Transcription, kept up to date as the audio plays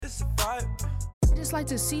just like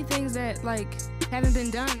to see things that like haven't been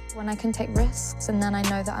done. When I can take risks and then I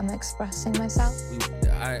know that I'm expressing myself.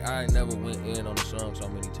 I never went in on the song so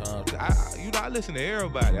many times. I listen to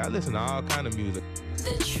everybody. I listen to all kind of music.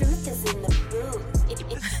 The truth is in the booth.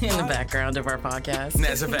 In the background of our podcast.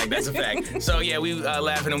 That's a fact. That's a fact. So yeah, we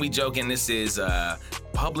laughing and we joking. This is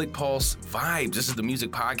Public Pulse Vibes. This is the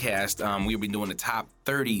music podcast. We've been doing the top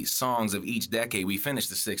 30 songs of each decade. We finished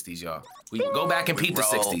the 60s, y'all. We go back and peep the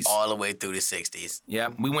 60s. All the way through the 60s. Yeah,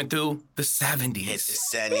 we went through the 70s. Hit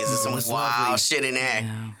the 70s. There's some wild shit in there.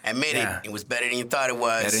 Yeah. Admit it. It was better than you thought it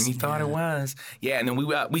was. Better than you thought it was. Yeah, and then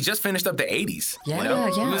we just finished up the 80s. Yeah, you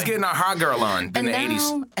know? yeah. We was getting our hot girl on in the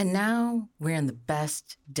 80s. And now we're in the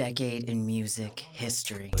best decade in music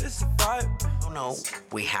history. Oh, no.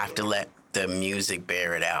 We have to let the music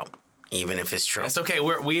bear it out, even if it's true. That's okay.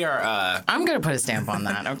 We are. I'm gonna put a stamp on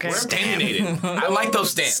that. Okay. We're opinionated. I like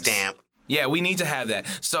those stamps. Stamp. Yeah, we need to have that.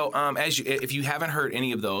 So, if you haven't heard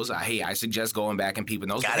any of those, I suggest going back and peeping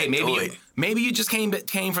those. Maybe you just came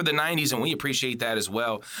for the 90s, and we appreciate that as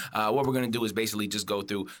well. What we're going to do is basically just go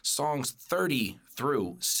through songs 30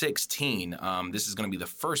 through 16. This is going to be the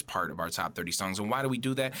first part of our top 30 songs. And why do we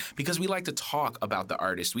do that? Because we like to talk about the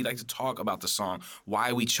artist. We like to talk about the song,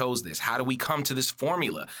 why we chose this. How do we come to this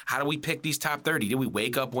formula? How do we pick these top 30? Did we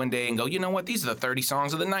wake up one day and go, you know what? These are the 30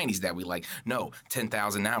 songs of the 90s that we like. No,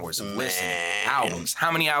 10,000 hours of listening. Albums.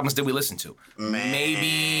 How many albums did we listen to?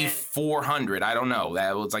 Maybe 400. I don't know.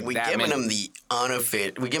 That was like that many.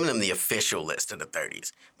 We're giving them the official list of the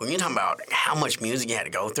 30s. When you're talking about how much music you had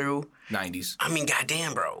to go through. 90s. I mean,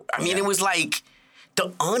 goddamn, bro. It was like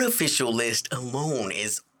the unofficial list alone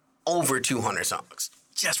is over 200 songs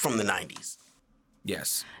just from the 90s.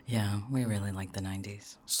 Yes. Yeah, we really like the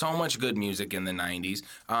 90s. So much good music in the 90s.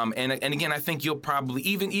 And again, I think you'll probably,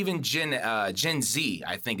 even Gen Z,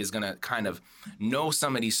 I think, is going to kind of know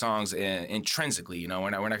some of these songs intrinsically. You know, we're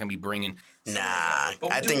not going to be bringing... Nah,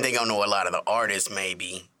 I think they're going to know a lot of the artists,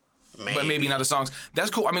 maybe. But maybe not the songs.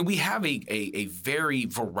 That's cool. I mean, we have a very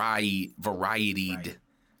varied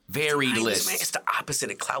list. Man, it's the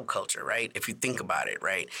opposite of clout culture, right? If you think about it,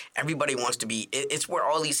 right? Everybody wants to be... It's where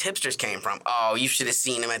all these hipsters came from. Oh, you should have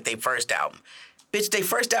seen them at their first album. Bitch, their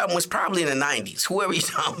first album was probably in the 90s. Whoever you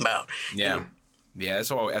talking about. Yeah. Yeah,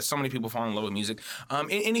 that's all. As so many people fall in love with music.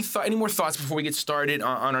 Any more thoughts before we get started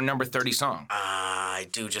on our number 30 song? I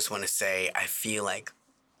do just want to say, I feel like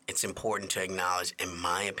it's important to acknowledge, in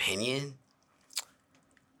my opinion,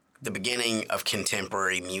 the beginning of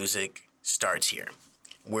contemporary music starts here.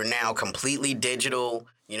 We're now completely digital.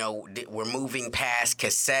 You know, we're moving past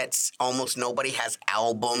cassettes. Almost nobody has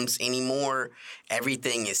albums anymore.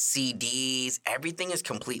 Everything is CDs. Everything is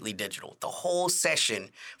completely digital. The whole session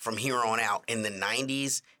from here on out in the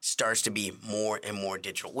 90s starts to be more and more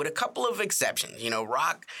digital, with a couple of exceptions. You know,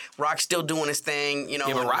 rock's still doing his thing. You know,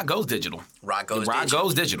 yeah, but rock goes digital. Rock goes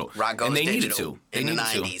digital. And they needed to. In the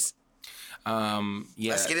 90s. Yeah.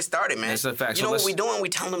 Let's get it started, man. That's a fact. You know what we're doing? We're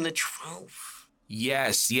telling them the truth.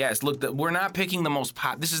 Yes. Look, we're not picking the most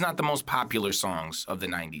this is not the most popular songs of the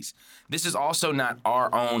 90s. This is also not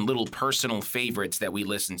our own little personal favorites that we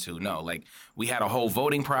listen to. No, like, we had a whole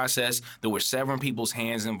voting process. There were several people's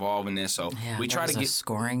hands involved in this. So we try to get a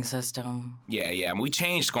scoring system. Yeah. And we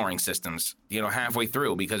changed scoring systems, halfway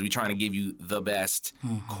through, because we're trying to give you the best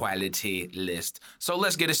quality list. So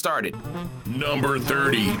let's get it started. Number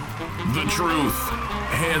 30, The Truth,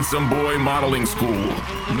 Handsome Boy Modeling School,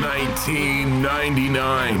 1999.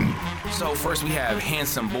 So first we have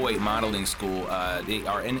Handsome Boy Modeling School. They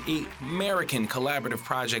are an American collaborative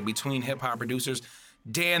project between hip-hop producers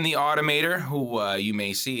Dan the Automator, who you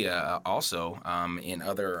may see also in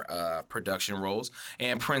other production roles,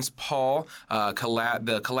 and Prince Paul.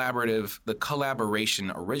 The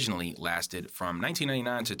collaboration originally lasted from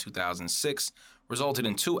 1999 to 2006, resulted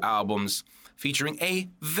in 2 albums featuring a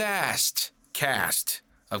vast cast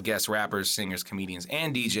of guest rappers, singers, comedians,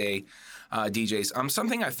 and DJs.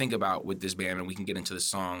 Something I think about with this band, and we can get into the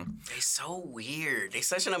song. They're so weird. They're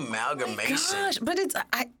such an amalgamation. Oh my gosh, but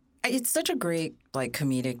it's such a great, like,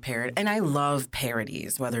 comedic parody. And I love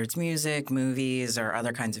parodies, whether it's music, movies, or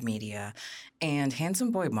other kinds of media. And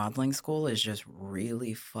Handsome Boy Modeling School is just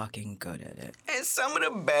really fucking good at it. And some of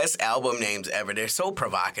the best album names ever. They're so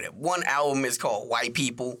provocative. One album is called White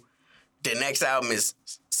People. The next album is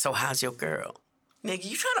So How's Your Girl? Nigga,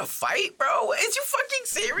 you trying to fight, bro? Is you fucking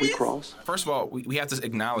serious? First of all, we have to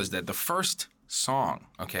acknowledge that the first song,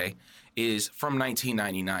 okay, is from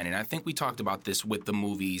 1999. And I think we talked about this with the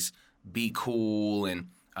movies Be Cool, and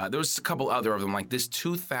there was a couple other of them, like this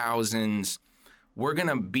 2000s, we're going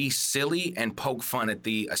to be silly and poke fun at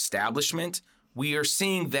the establishment. We are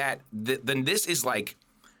seeing that then this is like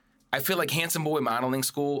I feel like Handsome Boy Modeling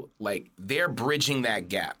School, like they're bridging that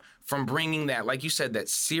gap from bringing that, like you said, that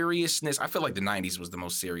seriousness. I feel like the 90s was the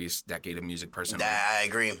most serious decade of music, personally. I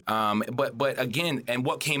agree. But again, and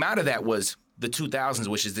what came out of that was the 2000s,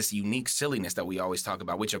 which is this unique silliness that we always talk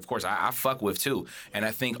about, which of course I fuck with too. And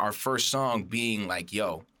I think our first song being like,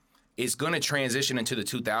 yo, it's going to transition into the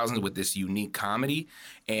 2000s with this unique comedy.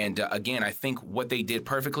 And again, I think what they did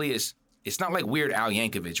perfectly is it's not like Weird Al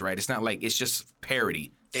Yankovic, right? It's not like, it's just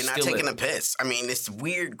parody. They're not taking a piss. I mean, this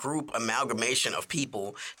weird group amalgamation of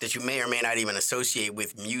people that you may or may not even associate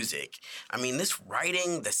with music. I mean, this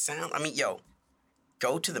writing, the sound. I mean, yo,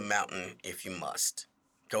 go to the mountain if you must.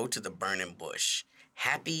 Go to the burning bush.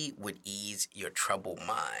 Happy would ease your troubled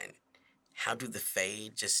mind. How do the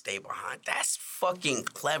fade just stay behind? That's fucking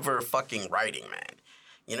clever fucking writing, man.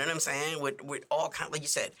 You know what I'm saying? With all kind, like you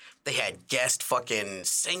said, they had guest fucking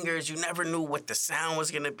singers. You never knew what the sound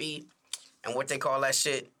was gonna be. And what they call that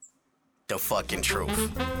shit? The fucking truth.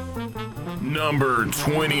 Number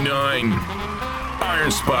 29, Iron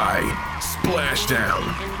Spy, Splashdown,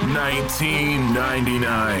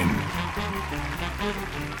 1999.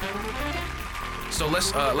 So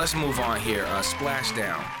let's move on here.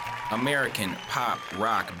 Splashdown, American pop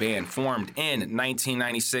rock band formed in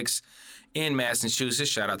 1996 in Massachusetts.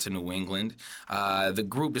 Shout out to New England. The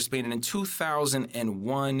group disbanded in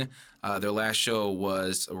 2001. Their last show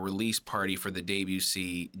was a release party for the debut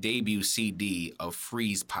CD of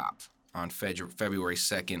Freeze Pop on February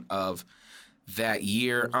 2nd of that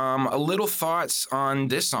year. A little thoughts on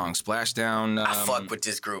this song, Splashdown. I fuck with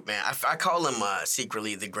this group, man. I call them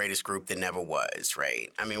secretly the greatest group that never was, right?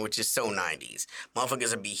 I mean, which is so 90s.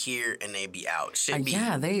 Motherfuckers would be here and they be out.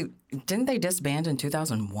 Yeah, didn't they disband in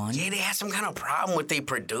 2001? Yeah, they had some kind of problem with their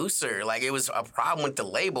producer. Like, it was a problem with the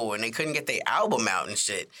label and they couldn't get their album out and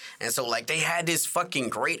shit. And so, like, they had this fucking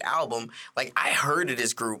great album. Like, I heard of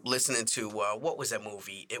this group listening to, what was that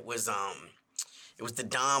movie? It was the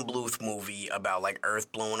Don Bluth movie about, like, Earth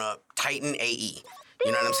blowing up. Titan AE.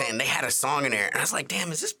 You know what I'm saying? They had a song in there. And I was like,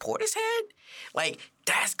 damn, is this Portishead? Like,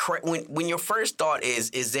 that's correct. When your first thought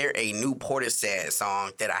is there a new Portishead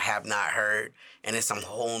song that I have not heard? And it's some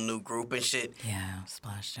whole new group and shit? Yeah,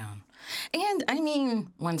 Splashdown. And, I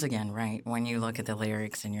mean, once again, right, when you look at the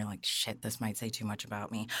lyrics and you're like, shit, this might say too much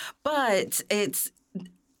about me. But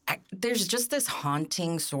there's just this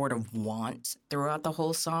haunting sort of want throughout the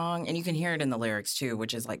whole song. And you can hear it in the lyrics, too,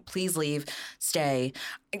 which is like, please leave, stay.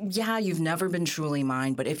 Yeah, you've never been truly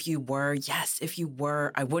mine, but if you were, yes, if you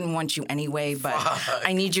were, I wouldn't want you anyway, but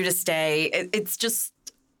I need you to stay. It's just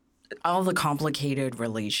all the complicated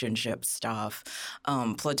relationship stuff,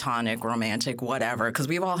 platonic, romantic, whatever, because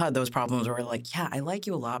we've all had those problems where we're like, yeah, I like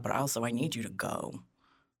you a lot, but also I need you to go.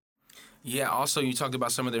 Yeah, also you talked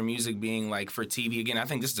about some of their music being like for TV. Again, I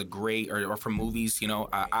think this is a great, or for movies, you know,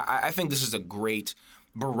 I think this is a great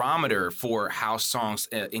barometer for how songs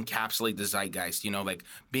encapsulate the zeitgeist, you know, like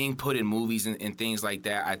being put in movies and things like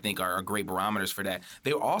that, I think are great barometers for that.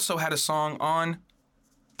 They also had a song on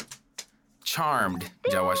Charmed.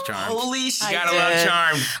 Did y'all watch Charmed? Holy shit. You gotta love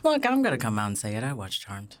Charmed. Look, I'm going to come out and say it. I watched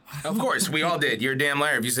Charmed. Of course, we all did. You're a damn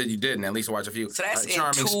liar if you said you didn't. At least watch a few. So that's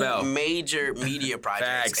Charming in two spell. major media projects.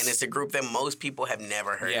 Facts. And it's a group that most people have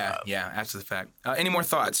never heard of. Yeah, absolutely fact. Any more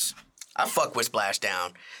thoughts? I fuck with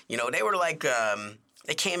Splashdown. You know, they were like,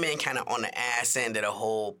 they came in kind of on the ass end of the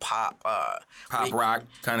whole pop rock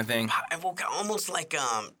kind of thing. Almost like,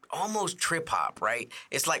 almost trip hop, right?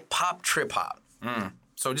 It's like pop trip hop.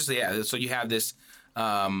 So so you have this,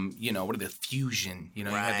 you know, what are the fusion? You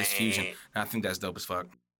know, you have this fusion. And I think that's dope as fuck.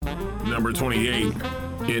 Number 28,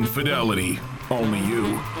 Infidelity, Only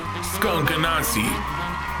You, Skunk Anansi,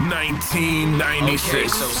 1996. Okay,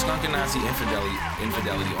 so Skunk Anansi,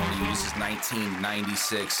 Infidelity, Only You. This is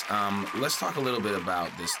 1996. Let's talk a little bit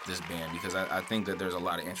about this band because I think that there's a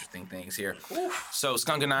lot of interesting things here. So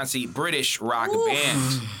Skunk Anansi, British rock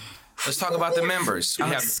band. Let's talk about the members. We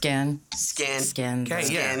have Skin. Okay,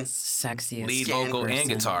 yeah. Sexiest. Lead vocal and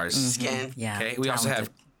guitars. Skin. Yeah. Okay. We also have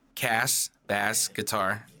Cass, bass,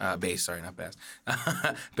 guitar, bass. Sorry, not bass.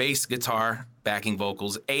 Bass, guitar, backing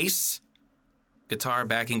vocals. Ace, guitar,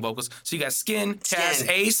 backing vocals. So you got Skin, Cass,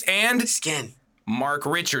 Ace, and Skin. Mark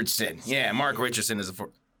Richardson. Yeah, Mark Richardson is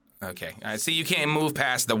okay. I see you can't move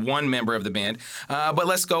past the one member of the band. But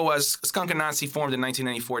let's go. Skunk Anansi formed in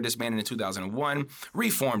 1994, disbanded in 2001,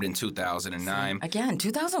 reformed in 2009. Again,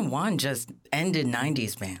 2001 just ended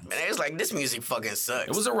 90s bands. Man, it was like, this music fucking sucks.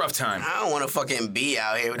 It was a rough time. I don't want to fucking be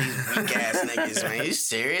out here with these weak ass niggas, man. You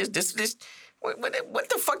serious? This What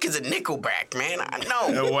the fuck is a Nickelback, man? I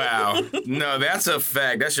know. Wow. No, that's a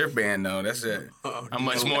fact. That's your band, though. That's it. I'm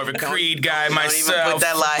much more of a Creed guy myself. Don't even put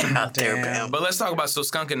that lie out there, man. But let's talk about, so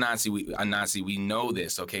Skunk Anansi, we know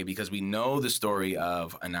this, okay, because we know the story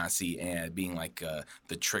of Anansi and being like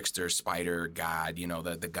the trickster spider god, you know,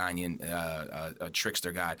 the Ghanaian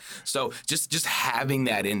trickster god. So just having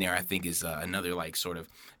that in there, I think, is another like sort of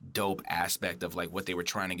dope aspect of like what they were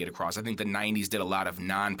trying to get across. I think the 90s did a lot of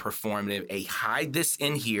non-performative, hide this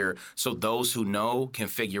in here so those who know can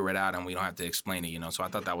figure it out and we don't have to explain it, you know. So I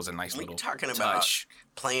thought that was a nice little talking touch. About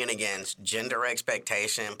playing against gender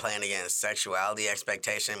expectation, playing against sexuality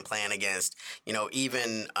expectation, playing against, you know,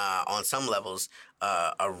 even on some levels,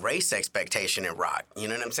 a race expectation in rock. You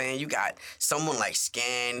know what I'm saying? You got someone like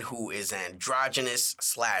Scan who is androgynous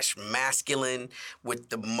 / masculine with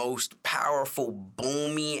the most powerful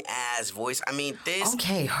boomy ass voice. I mean, this.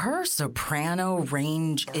 Okay, her soprano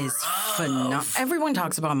range is phenomenal. Everyone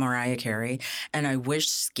talks about Mariah Carey, and I wish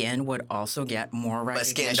Skin would also get more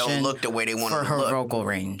recognition. But Skin don't look the way they want for her her to look. vocal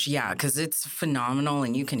range. Yeah, because it's phenomenal,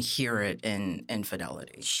 and you can hear it in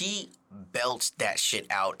Fidelity. She belts that shit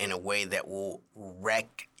out in a way that will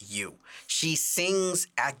wreck you. She sings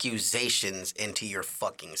accusations into your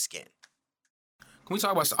fucking skin. Can we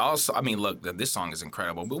talk about also? I mean, look, this song is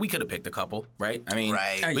incredible, but we could have picked a couple, right? I mean,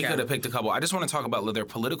 we could have picked a couple. I just want to talk about their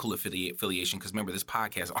political affiliation because remember, this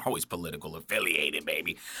podcast is always political affiliated,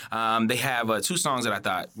 baby. They have 2 songs that I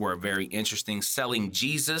thought were very interesting. Selling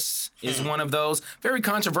Jesus is one of those. Very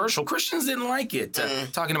controversial. Christians didn't like it.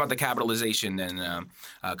 Talking about the capitalization and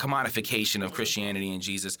commodification of Christianity and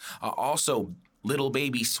Jesus. Also, Little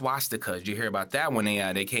Baby Swastika. Did you hear about that when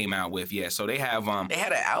they came out with? Yeah, so they have... they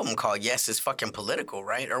had an album called Yes It's Fucking Political,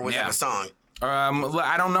 right? Or was that a song?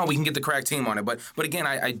 I don't know. We can get the correct team on it. But again,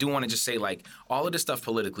 I do want to just say, like, all of this stuff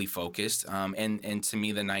politically focused. And to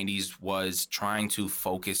me, the 90s was trying to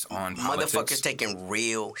focus on politics. Motherfuckers taking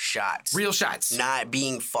real shots. Real shots. Not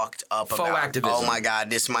being fucked up Faux about, activism. Oh, my God,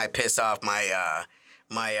 this might piss off I'm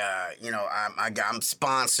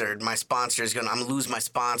sponsored. My sponsor is I'm gonna lose my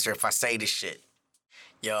sponsor if I say this shit.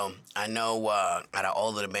 Yo, I know out of all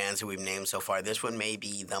of the bands who we've named so far, this one may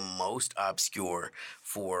be the most obscure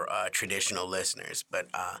for traditional listeners, but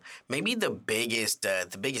maybe the biggest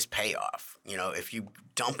payoff. You know, if you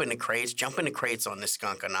jump into crates on this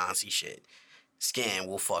Skunk Anansi shit, Scan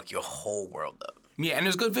will fuck your whole world up. Yeah, and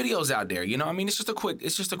there's good videos out there. You know, I mean, it's just a quick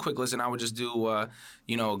listen. I would just do, a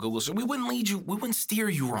Google search. We wouldn't steer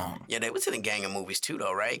you wrong. Yeah, they was in a gang of movies too,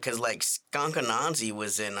 though, right? Because like Skunk Anansi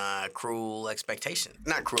was in Cruel Expectations,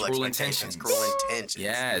 not Cruel Expectations, Cruel Intentions.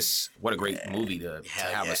 Yes, what a great movie to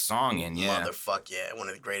have a song in. Yeah, motherfuck yeah, one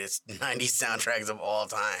of the greatest '90s soundtracks of all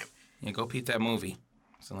time. Yeah, go peep that movie.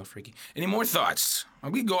 It's a little freaky. Any more thoughts?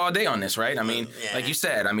 We can go all day on this, right? I mean, like you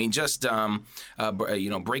said, I mean, just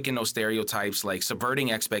breaking those stereotypes, like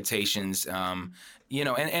subverting expectations. And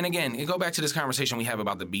again, you go back to this conversation we have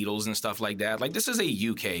about the Beatles and stuff like that. Like, this is a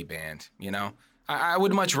UK band, you know. I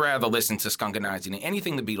would much rather listen to Skunk Anansi than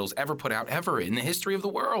anything the Beatles ever put out ever in the history of the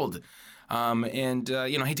world. I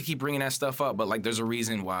hate to keep bringing that stuff up, but like, there's a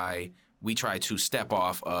reason why we try to step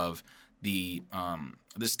off of the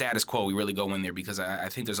status quo. We really go in there because I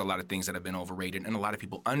think there's a lot of things that have been overrated and a lot of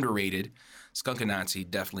people underrated. Skunk Anansi,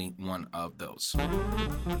 definitely one of those.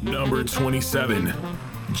 Number 27,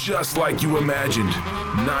 Just Like You Imagined,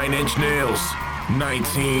 9 Inch Nails,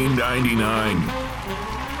 1999.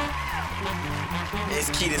 It's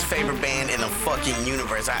Keita's favorite band in the fucking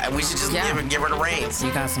universe. We should just give her the reins.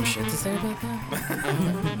 You got some shit to say about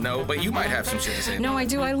that? No, but you might have some shit to say. No, I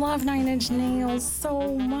do. I love 9 Inch Nails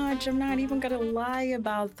so much. I'm not even going to lie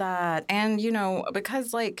about that. And,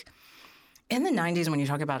 because, like, in the 90s, when you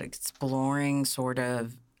talk about exploring sort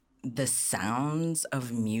of the sounds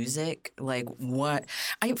of music, like what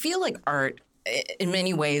I feel like art in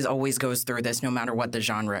many ways always goes through this no matter what the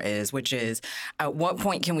genre is, which is at what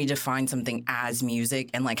point can we define something as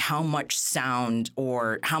music and like how much sound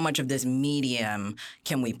or how much of this medium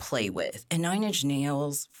can we play with? And 9 Inch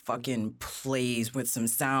Nails fucking plays with some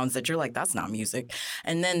sounds that you're like, that's not music.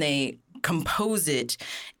 And then they compose it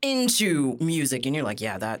into music and you're like,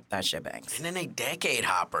 yeah, that shit bangs. And then they decade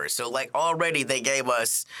hoppers. So like already they gave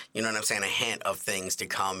us, you know what I'm saying, a hint of things to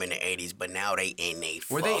come in the 80s, but now they in a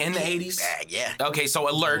Were they in the 80s? Bag. Yeah. Okay,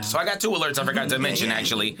 so alert. So I got 2 alerts I forgot to mention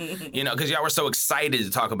actually. Because y'all were so excited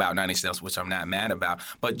to talk about 9 Inch Nails, which I'm not mad about.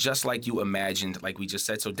 But Just Like You Imagined, like we just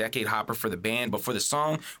said, so decade hopper for the band, but for the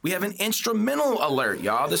song, we have an instrumental alert,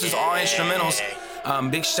 y'all. This is all instrumentals.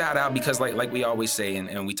 Big shout out because like we always say,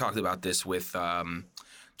 and we talked about this with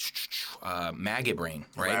Maggot Brain,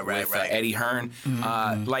 right? Right, With Eddie Hearn.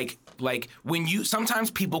 Like when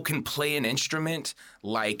sometimes people can play an instrument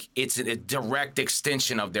like it's a direct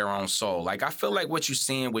extension of their own soul. Like I feel like what you're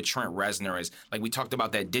seeing with Trent Reznor is, like we talked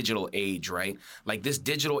about that digital age, right? Like this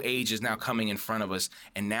digital age is now coming in front of us,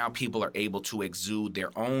 and now people are able to exude their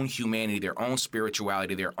own humanity, their own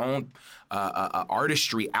spirituality, their own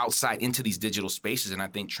artistry outside into these digital spaces. And I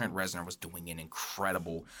think Trent Reznor was doing an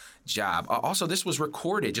incredible job. Also, this was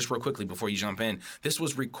recorded, just real quickly before you jump in, this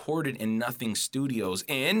was recorded in Nothing Studios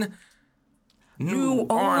in New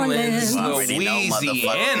Orleans,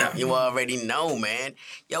 Louisiana. You already know, man.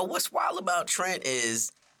 Yo, what's wild about Trent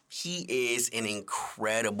is he is an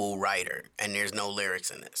incredible writer, and there's no lyrics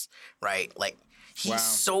in this, right? Like, he's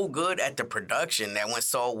so good at the production that when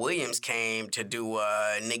Saul Williams came to do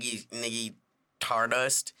Niggy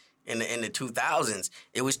Tardust in the 2000s,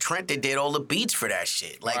 it was Trent that did all the beats for that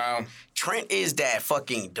shit. Like, Trent is that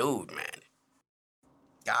fucking dude, man.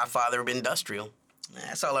 Godfather of industrial.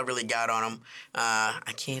 That's all I really got on him.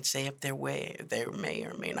 I can't say if there may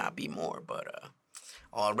or may not be more, but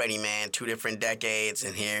already, man, 2 different decades,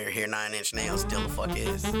 and here 9 Inch Nails still the fuck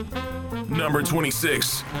is. Number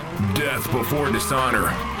 26, Death Before Dishonor,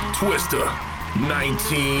 Twista,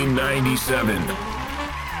 1997.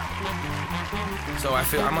 So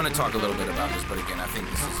I'm going to talk a little bit about this, but again, I think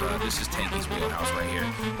this is Tanky's wheelhouse right here.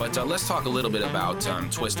 But let's talk a little bit about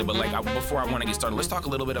Twista. But before I want to get started, let's talk a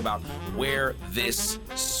little bit about where this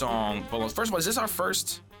song belongs. First of all, is this our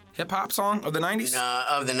first hip hop song of the 90s?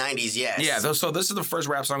 Of the 90s, yes. Yeah. So this is the first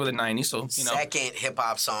rap song of the 90s. So second hip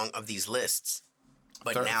hop song of these lists.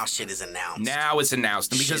 But now shit is announced. Now it's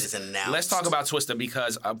announced. Because shit is announced. Let's talk about Twista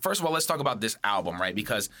because, first of all, let's talk about this album, right?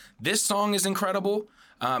 Because this song is incredible.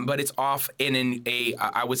 But it's off in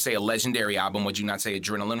I would say, a legendary album. Would you not say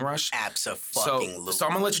Adrenaline Rush? Absolutely. So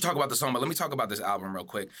I'm gonna let you talk about the song, but let me talk about this album real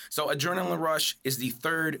quick. So Adrenaline Rush is the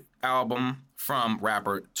 3rd album from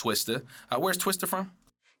rapper Twista. Where's Twista from?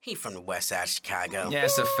 He from the west side of Chicago. Yeah,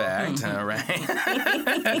 it's a fact. All right.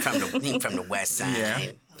 he from the west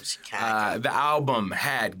side of Chicago. The album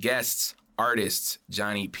had guests, artists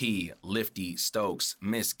Johnny P, Lifty Stokes,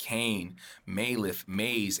 Miss Kane, Malif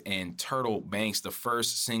Mays, and Turtle Banks. The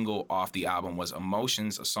first single off the album was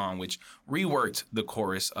Emotions, a song which reworked the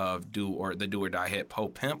chorus of Do or Die hit Po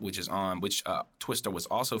Pimp, which Twista was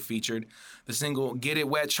also featured. The single Get It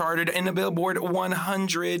Wet charted in the Billboard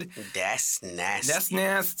 100. That's nasty. That's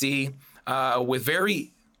nasty. With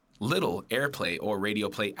very little airplay or radio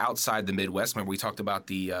play outside the Midwest. Remember, we talked about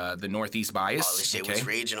the Northeast bias. Oh, this shit was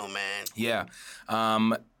regional, man. Yeah.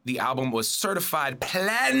 The album was certified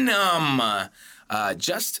platinum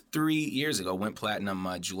just 3 years ago. Went platinum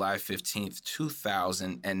July 15th,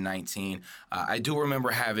 2019. I do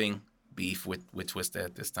remember having beef with Twista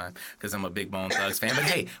at this time because I'm a big Bone Thugs fan. But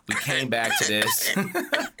hey, we came back to this.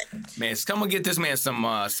 Man, come and get this man some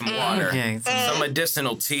water, some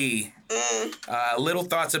medicinal tea. Little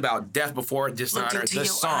thoughts about Death Before Dishonor, the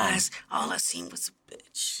song. Eyes, all I seen was a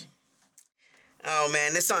bitch. Oh,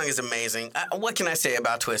 man, this song is amazing. What can I say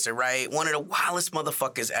about Twista, right? One of the wildest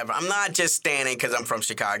motherfuckers ever. I'm not just standing because I'm from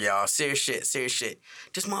Chicago, y'all. Serious shit.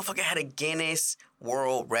 This motherfucker had a Guinness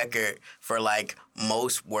World Record for,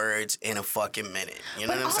 most words in a fucking minute. You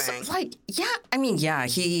know what I'm saying?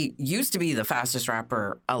 He used to be the fastest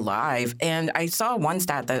rapper alive. And I saw one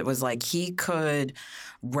stat that was he could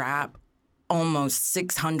rap almost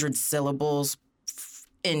 600 syllables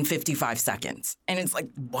in 55 seconds. And it's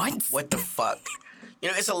what? What the fuck?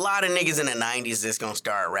 It's a lot of niggas in the 90s that's gonna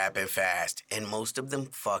start rapping fast, and most of them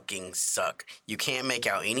fucking suck. You can't make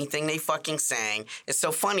out anything they fucking sang. It's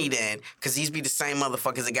so funny then, because these be the same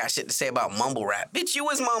motherfuckers that got shit to say about mumble rap. Bitch, you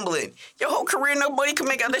was mumbling. Your whole career, nobody could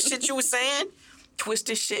make out that shit you was saying.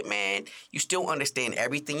 Twista shit, man. You still understand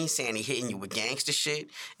everything he's saying. He hitting you with gangster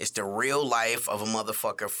shit. It's the real life of a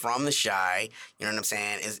motherfucker from the Chi. You know what I'm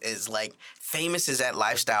saying? It's famous as that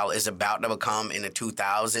lifestyle is about to become in the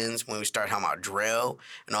 2000s when we start talking about drill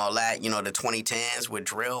and all that. The 2010s with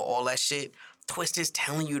drill, all that shit. Twista's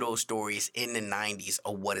telling you those stories in the 90s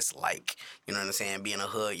of what it's like. You know what I'm saying? Being a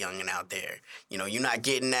hood youngin' out there. You're not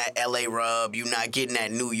getting that LA rub. You're not getting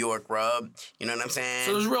that New York rub. You know what I'm saying?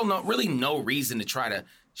 So there's really no reason to try to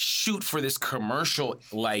shoot for this commercial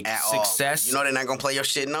success. All. They're not gonna play your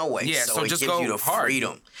shit no way. Yeah, so it just gives go you the hard.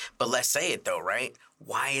 freedom. But let's say it though, right?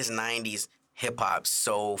 Why is 90s hip hop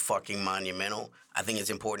so fucking monumental? I think it's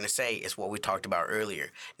important to say is what we talked about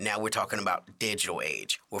earlier. Now we're talking about digital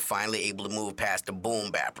age. We're finally able to move past the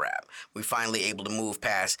boom bap rap. We're finally able to move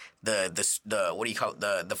past the what do you call it?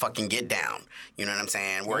 The fucking get down. You know what I'm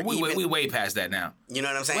saying? We way past that now. You know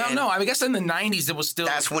what I'm saying? Well, no, I guess in the 90s it was still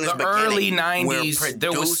that's when it's the early 90s. Where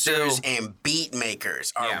there was still and beat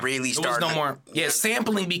makers are really starting. There was no more. Yeah,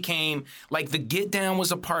 sampling became like the get down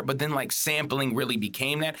was a part, but then like sampling really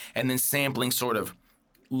became that, and then sampling sort of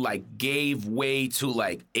like gave way to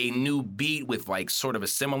like a new beat with like sort of a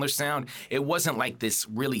similar sound. It wasn't like this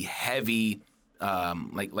really heavy,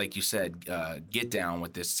 like you said, get down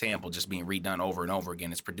with this sample just being redone over and over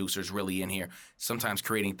again. It's producers really in here, sometimes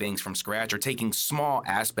creating things from scratch or taking small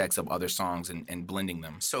aspects of other songs and blending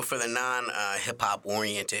them. So for the non-hip hop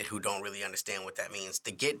oriented who don't really understand what that means,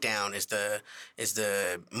 the get down is the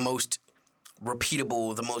most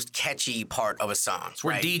repeatable, the most catchy part of a song. It's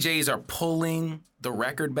where DJs are pulling the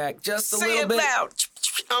record back just a Say little it bit. Loud.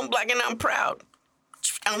 I'm black and I'm proud.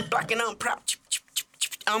 I'm black and I'm proud.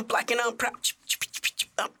 I'm black and I'm proud.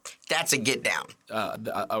 That's a get down.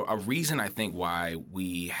 A reason I think why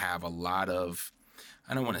we have a lot of,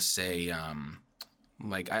 I don't want to say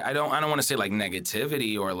like I don't want to say like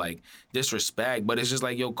negativity or like disrespect, but it's just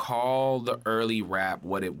like, yo, call the early rap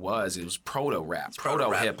what it was. It was proto rap, proto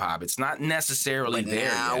hip hop. It's not necessarily but there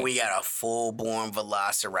now yet. We got a full-born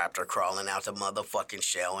velociraptor crawling out the motherfucking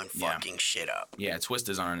shell and fucking shit up. Yeah,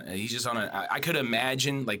 Twista's on. He's just on a. I could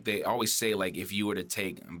imagine, like they always say, like if you were to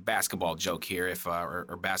take basketball joke here, if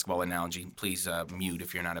or basketball analogy, please mute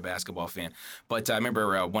if you're not a basketball fan. But I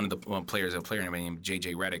remember one of the players, a player named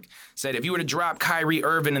J.J. Redick, said if you were to drop Kyrie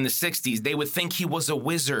Irving in the '60s, they would think he was a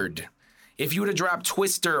wizard. If you were to drop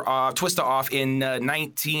Twista off in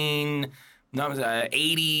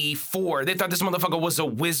 1984, they thought this motherfucker was a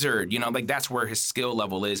wizard. You know, like that's where his skill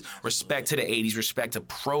level is. Respect to the 80s, respect to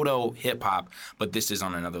proto hip hop, but this is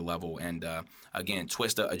on another level. And again,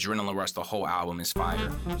 Twista, Adrenaline Rush, the whole album is fire.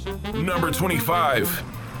 Number 25,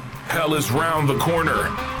 Hell is Round the Corner,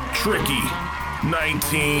 Tricky,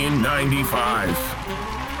 1995.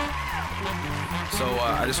 So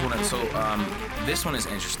I just want to. This one is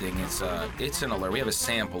interesting. It's an alert. We have a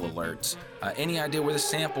sample alert. Any idea where the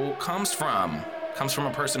sample comes from? Comes from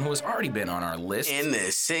a person who has already been on our list. In the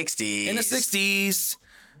 60s. In the 60s.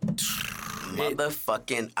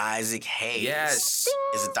 Motherfucking Isaac Hayes. Yes.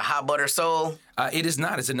 Is it the Hot Butter Soul? It is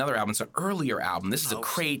not. It's another album. It's an earlier album. This is a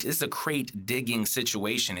crate digging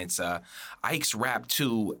situation. It's Ike's rap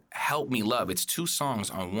to Help Me Love. It's 2 songs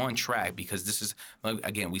on one track because this is,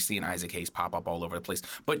 again, we see an Isaac Hayes pop up all over the place.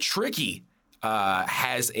 But Tricky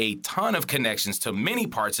has a ton of connections to many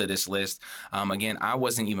parts of this list. Again, I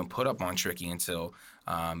wasn't even put up on Tricky until,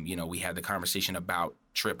 we had the conversation about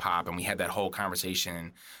trip hop, and we had that whole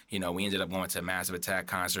conversation. We ended up going to a Massive Attack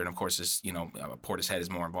concert, and of course, this, Portishead is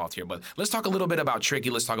more involved here. But let's talk a little bit about Tricky.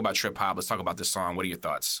 Let's talk about trip hop. Let's talk about this song. What are your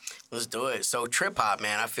thoughts? Let's do it. So trip hop,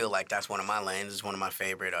 man, I feel like that's one of my lanes. It's one of my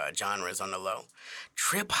favorite genres on the low.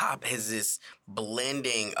 Trip hop has this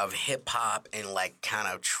blending of hip hop and like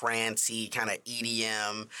kind of trancey, kind of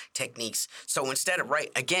EDM techniques. So instead of,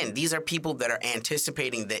 again, these are people that are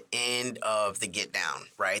anticipating the end of the get down,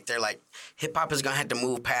 right? They're like, hip hop is gonna have to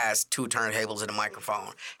move past 2 turntables and a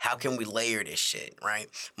microphone. How can we layer this shit, right?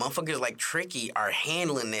 Motherfuckers like Tricky are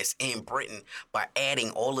handling this in Britain by adding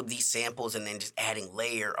all of these samples and then just adding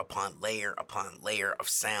layer upon layer upon layer of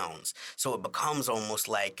sounds. So it becomes almost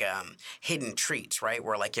like hidden treats, right?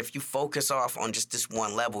 Where like if you focus off on just this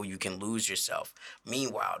one level, you can lose yourself.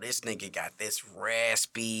 Meanwhile, this nigga got this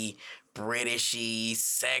raspy, Britishy,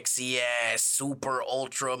 sexy ass, super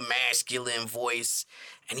ultra masculine voice,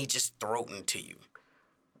 and he just throating to you.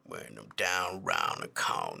 When I'm down round the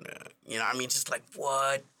corner. Just like,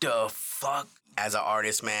 what the fuck? As an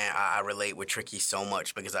artist, man, I relate with Tricky so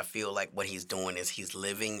much because I feel like what he's doing is he's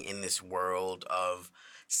living in this world of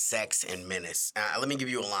sex and menace. Let me give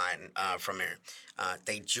you a line from here.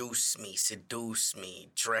 They juice me, seduce me,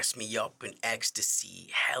 dress me up in ecstasy.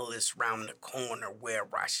 Hell is round the corner where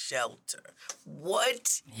I shelter.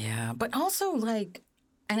 What? Yeah, but also like,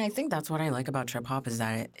 and I think that's what I like about trip hop is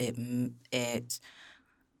that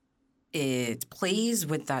it plays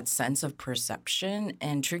with that sense of perception,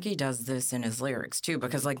 and Tricky does this in his lyrics too,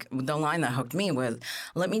 because like the line that hooked me was,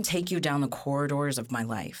 "Let me take you down the corridors of my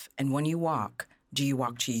life, and when you walk, do you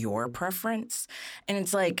walk to your preference?" And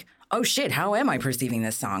it's like, oh shit, how am I perceiving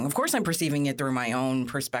this song? Of course I'm perceiving it through my own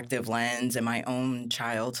perspective lens and my own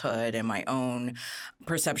childhood and my own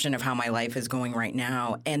perception of how my life is going right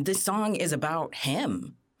now. And this song is about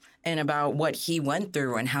him. and about what he went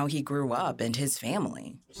through and how he grew up and his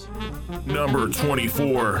family. Number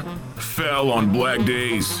 24, Fell on Black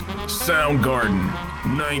Days, Soundgarden,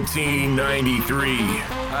 1993.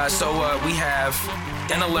 We have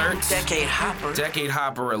an alert. Decade Hopper. Decade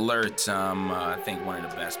Hopper alert. I think one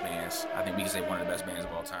of the best bands. I think we can say one of the best bands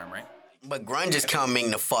of all time, right? But grunge is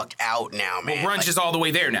coming the fuck out now, man. Well, grunge is all the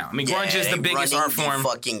way there now. I mean, grunge is the biggest art form. The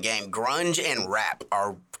fucking game. Grunge and rap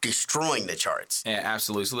are destroying the charts. Yeah,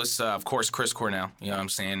 absolutely. So let's, of course, Chris Cornell. You know what I'm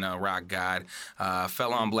saying? Rock God.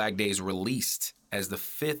 Fell on Black Days, released as the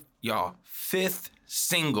fifth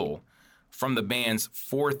single from the band's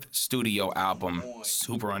fourth studio album.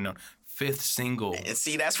 Super unknown. Fifth single. And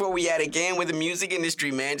see, that's where we at again with the music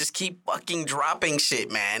industry, man. Just keep fucking dropping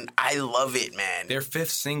shit, man. I love it, man. Their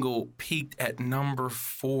fifth single peaked at number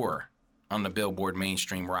 4 on the Billboard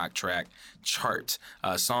Mainstream Rock Track chart.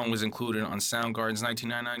 Song was included on Soundgarden's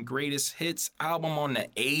 1999 Greatest Hits album on the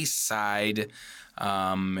A side.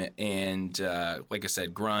 Like I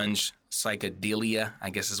said, grunge, psychedelia,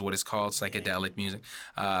 I guess is what it's called, psychedelic music.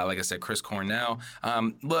 Like I said, Chris Cornell.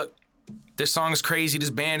 Look, this song is crazy. This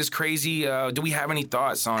band is crazy. Do we have any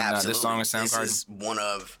thoughts on this song of Soundgarden? This is one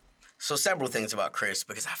of... So several things about Chris,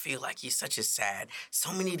 because I feel like he's such a sad...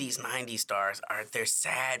 So many of these 90s stars they're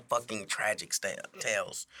sad, fucking tragic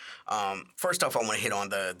tales. First off, I want to hit on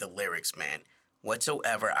the lyrics, man.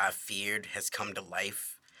 Whatsoever I feared has come to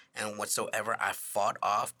life, and whatsoever I fought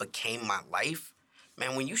off became my life.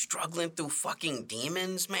 Man, when you struggling through fucking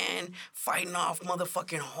demons, man, fighting off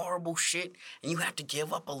motherfucking horrible shit, and you have to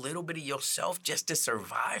give up a little bit of yourself just to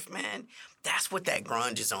survive, man, that's what that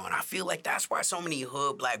grunge is on. I feel like that's why so many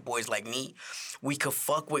hood black boys like me, we could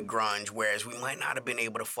fuck with grunge, whereas we might not have been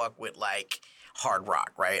able to fuck with, like, hard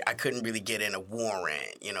rock, right? I couldn't really get into Warren,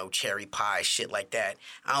 Cherry Pie, shit like that.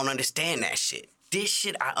 I don't understand that shit. This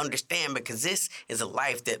shit I understand because this is a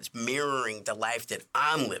life that's mirroring the life that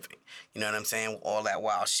I'm living. You know what I'm saying? All that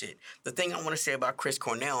wild shit. The thing I want to say about Chris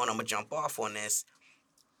Cornell, and I'm going to jump off on this,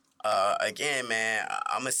 again, man,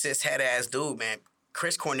 I'm a cis-head ass dude, man.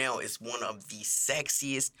 Chris Cornell is one of the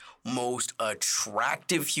sexiest, most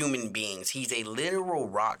attractive human beings. He's a literal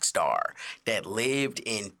rock star that lived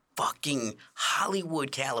in fucking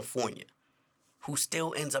Hollywood, California, who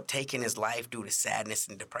still ends up taking his life due to sadness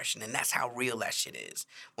and depression. And that's how real that shit is.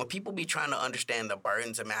 When people be trying to understand the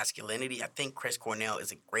burdens of masculinity, I think Chris Cornell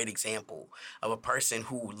is a great example of a person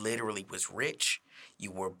who literally was rich. You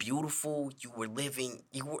were beautiful. You were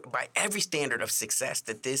by every standard of success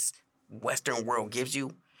that this Western world gives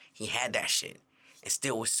you, he had that shit. And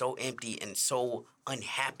still was so empty and so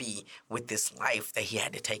unhappy with this life that he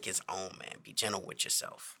had to take his own, man. Be gentle with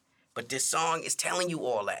yourself. But this song is telling you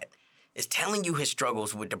all that. It's telling you his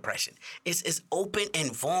struggles with depression. It's as open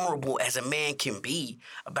and vulnerable as a man can be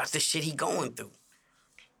about the shit he going through.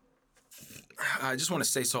 I just want to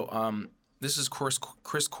say, this is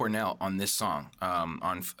Chris Cornell on this song,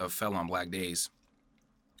 on Fell on Black Days.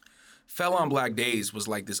 Fell on Black Days was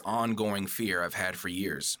like this ongoing fear I've had for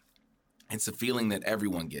years. It's a feeling that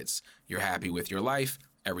everyone gets. You're happy with your life.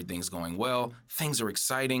 Everything's going well, things are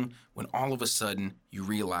exciting, when all of a sudden you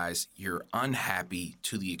realize you're unhappy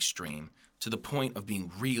to the extreme, to the point of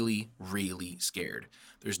being really, really scared.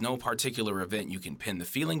 There's no particular event you can pin the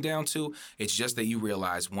feeling down to. It's just that you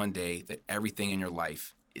realize one day that everything in your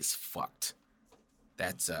life is fucked.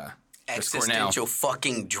 That's Chris Cornell. Existential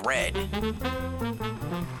fucking dread.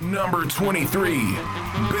 Number 23,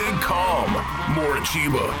 Big Calm,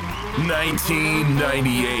 Morcheeba,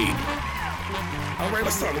 1998. All right,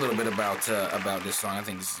 let's talk a little bit about this song. I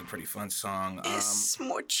think this is a pretty fun song. It's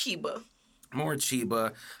Morcheeba.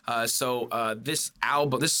 This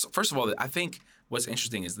album, first of all, I think what's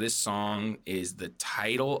interesting is this song is the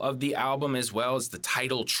title of the album as well. It's the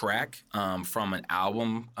title track from an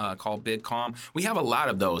album called Big Calm. We have a lot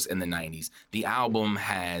of those in the 90s. The album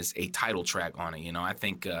has a title track on it. I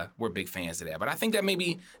think we're big fans of that. But I think that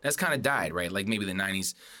maybe that's kind of died, right? Like maybe the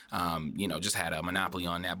 90s, just had a monopoly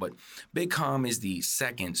on that. But Big Calm is the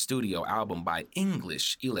second studio album by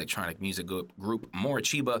English electronic music group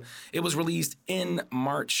Morcheeba. It was released in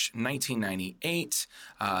March 1998.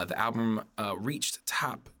 The album reached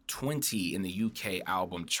top 20 in the UK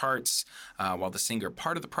album charts, while the singer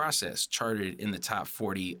Part of the Process charted in the top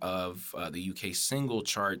 40 of the UK single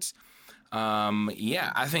charts.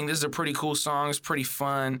 I think this is a pretty cool song. It's pretty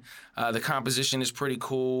fun. The composition is pretty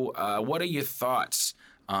cool. What are your thoughts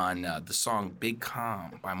on the song Big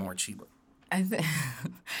Calm by Morcheeba? I think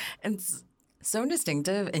it's so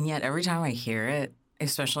distinctive, and yet every time I hear it,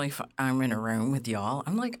 especially if I'm in a room with y'all,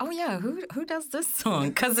 I'm like, oh yeah, who does this song?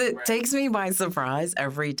 Because it takes me by surprise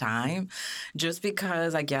every time, just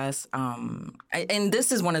because I guess, and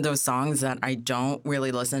this is one of those songs that I don't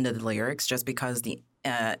really listen to the lyrics, just because the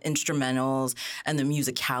instrumentals and the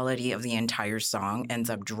musicality of the entire song ends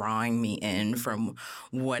up drawing me in from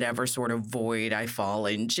whatever sort of void I fall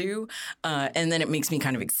into. And then it makes me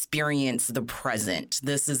kind of experience the present.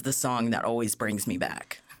 This is the song that always brings me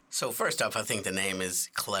back. So first off, I think the name is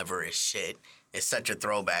clever as shit. It's such a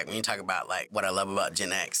throwback. When you talk about like what I love about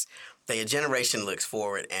Gen X, their generation looks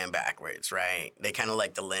forward and backwards, right? They kind of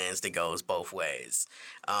like the lens that goes both ways.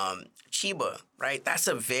 Chiba, right? That's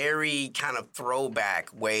a very kind of throwback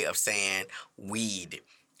way of saying weed.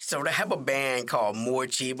 So to have a band called More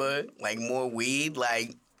Chiba, like more weed,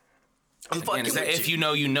 like I'm fucking with if you. You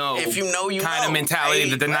know, you know. If you know, you kind know. of mentality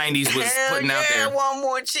right? that the 90s was putting out there. Yeah, one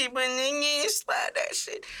more Chiba and then yeah, slide that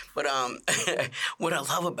shit. But what I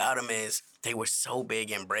love about them is they were so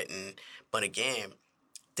big in Britain. But again,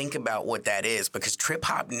 think about what that is, because trip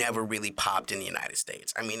hop never really popped in the United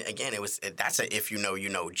States. I mean, again, that's a if you know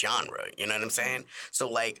genre. You know what I'm saying? So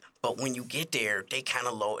like, but when you get there, they kind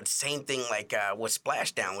of low. Same thing like what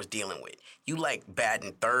Splashdown was dealing with. You like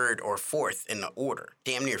batting third or fourth in the order,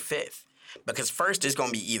 damn near fifth. Because first is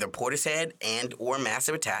going to be either Portishead and or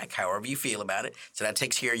Massive Attack, however you feel about it. So that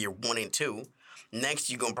takes care of your 1 and 2. Next,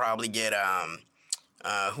 you're going to probably get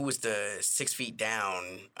who was the 6 Feet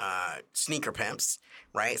Down Sneaker Pimps,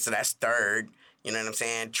 right? So that's third. You know what I'm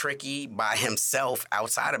saying? Tricky by himself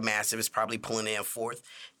outside of Massive is probably pulling in fourth.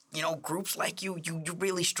 You know, groups like you're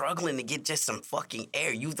really struggling to get just some fucking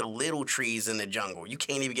air. You the little trees in the jungle. You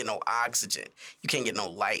can't even get no oxygen. You can't get no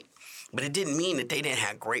light. But it didn't mean that they didn't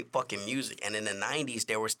have great fucking music. And in the 90s,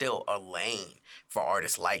 there was still a lane for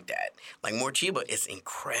artists like that. Like More Chiba is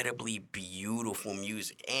incredibly beautiful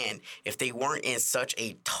music. And if they weren't in such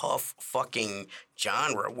a tough fucking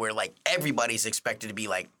genre where like everybody's expected to be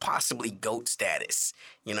like possibly GOAT status,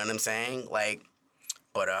 you know what I'm saying? Like,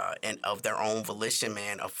 but and of their own volition,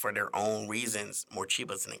 man, for their own reasons, More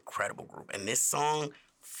Chiba's an incredible group. And this song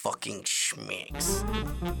fucking schmicks.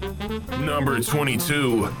 Number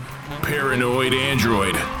 22, Paranoid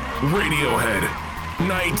Android, Radiohead,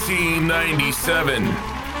 1997.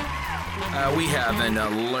 We have an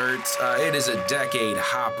alert. It is a decade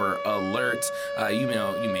hopper alert. You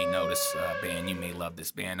may know this band. You may love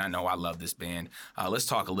this band. I know I love this band. Let's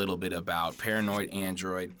talk a little bit about Paranoid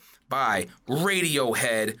Android by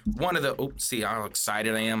Radiohead. One of the... see how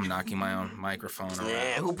excited I am? Knocking my own microphone around.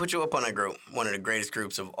 Yeah, who put you up on that group? One of the greatest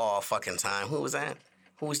groups of all fucking time. Who was that?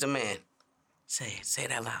 Who was the man? Say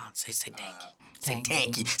it out loud. Say thank you. Say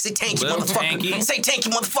tanky. Say tanky, Lil motherfucker. Tanky. Say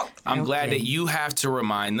tanky, motherfucker. I'm glad that you have to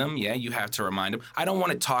remind them. Yeah, you have to remind them. I don't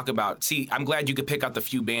want to talk about... see, I'm glad you could pick out the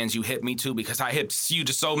few bands you hit me to, because I hit you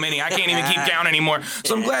to so many. I can't even keep count anymore.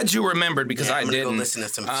 So I'm glad you remembered, because I didn't. I'm going to go listen to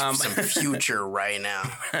some Future right now.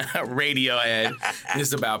 Radiohead. This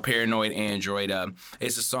is about Paranoid Android.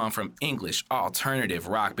 It's a song from English alternative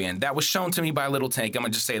rock band that was shown to me by Lil Tank. I'm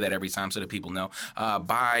going to just say that every time so that people know.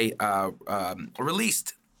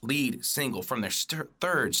 Released lead single from their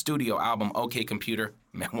third studio album, OK Computer.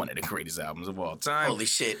 Man, one of the greatest albums of all time. Holy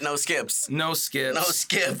shit. No skips. No skips. No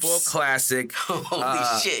skips. Full classic.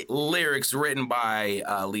 Holy shit. Lyrics written by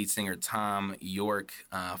lead singer Tom York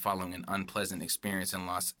following an unpleasant experience in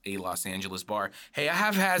a Los Angeles bar. Hey, I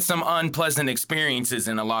have had some unpleasant experiences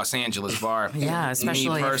in a Los Angeles bar. Yeah,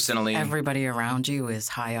 especially me personally. if everybody around you is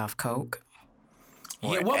high off coke.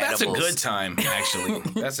 Yeah, well, that's a good time, actually.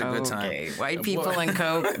 That's a good time. Okay, white people and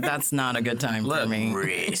coke, that's not a good time for me.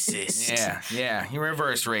 Racist. Yeah, you're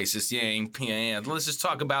reverse racist. Yeah. Let's just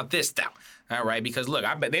talk about this now. All right, because look,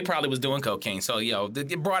 I bet they probably was doing cocaine. So,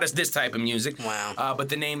 it brought us this type of music. Wow. But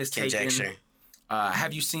the name is taken. Conjecture.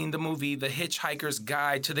 Have you seen the movie The Hitchhiker's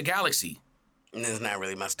Guide to the Galaxy? This is not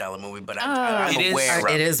really my style of movie, but I'm aware of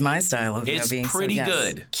it is my style of it's movie. Pretty so yes,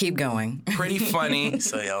 good. Keep going. Pretty funny.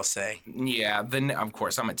 So y'all say. Yeah, of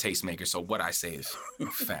course, I'm a tastemaker, so what I say is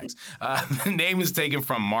facts. The name is taken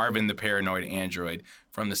from Marvin the Paranoid Android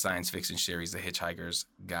from the science fiction series The Hitchhiker's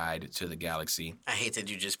Guide to the Galaxy. I hate that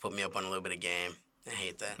you just put me up on a little bit of game. I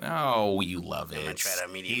hate that. Oh, you love it. I'm going to try to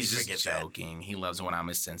immediately He's forget just that. joking. He loves when I'm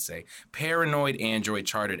his sensei. Paranoid Android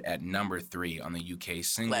charted at number 3 on the UK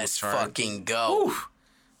singles chart. Let's fucking go. Oof.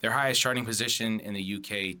 Their highest charting position in the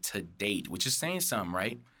UK to date, which is saying something,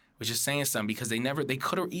 right? Which is saying something, because they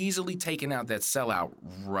could have easily taken out that sellout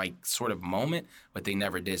sort of moment, but they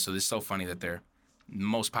never did. So this is so funny that their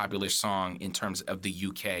most popular song in terms of the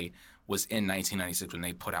UK was in 1996 when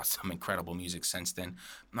they put out some incredible music since then.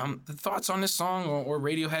 The thoughts on this song or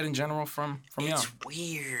Radiohead in general from y'all? It's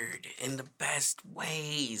weird in the best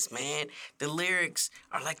ways, man. The lyrics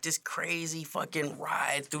are like this crazy fucking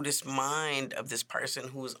ride through this mind of this person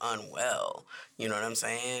who's unwell. You know what I'm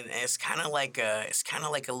saying? And it's kind of like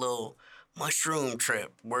a little mushroom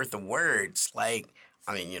trip worth of words. Like,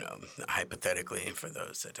 I mean, you know, hypothetically, for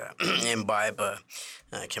those that imbibe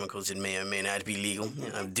chemicals that may or may not be legal,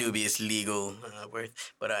 dubious legal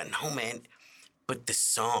worth. But no, man. But the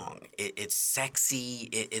song, it's sexy,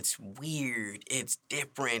 it's weird, it's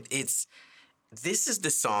different. This is the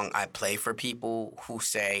song I play for people who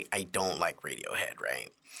say, I don't like Radiohead, right?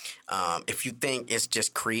 If you think it's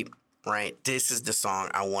just creep, right? This is the song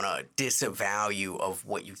I want to disavow you of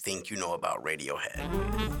what you think you know about Radiohead.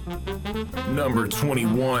 Number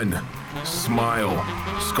 21, Smile,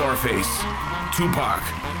 Scarface, Tupac,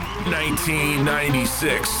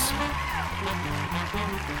 1996.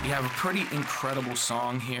 We have a pretty incredible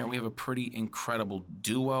song here. We have a pretty incredible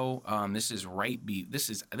duo. This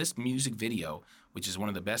music video, which is one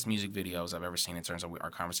of the best music videos I've ever seen in terms of our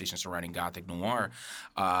conversation surrounding Gothic Noir.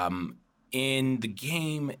 In the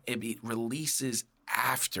game, it releases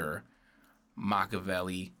after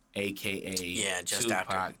Machiavelli, a.k.a.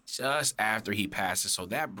 Tupac, just after he passes. So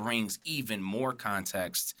that brings even more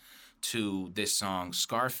context to this song.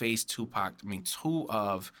 Scarface, Tupac, I mean, two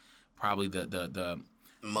of probably the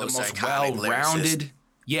most well-rounded. Lyricist.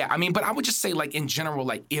 Yeah, I mean, but I would just say, like, in general,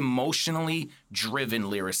 like, emotionally driven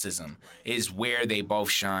lyricism is where they both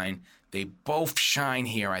shine. They both shine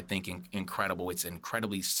here, I think, incredible. It's an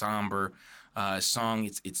incredibly somber song.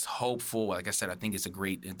 It's hopeful. Like I said, I think it's a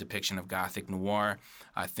great depiction of Gothic Noir.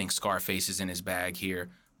 I think Scarface is in his bag here.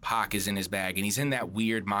 Pac is in his bag. And he's in that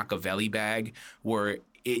weird Machiavelli bag where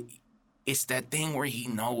it's that thing where he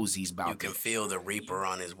knows he's about to. You can feel the Reaper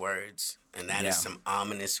on his words. And that is some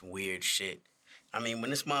ominous, weird shit. I mean, when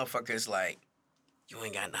this motherfucker is like, you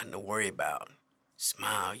ain't got nothing to worry about.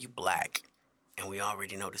 Smile, you black. And we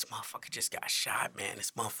already know this motherfucker just got shot, man.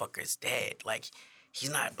 This motherfucker is dead. Like, he's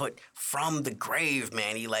not, but from the grave,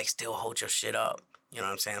 man, he, like, still holds your shit up. You know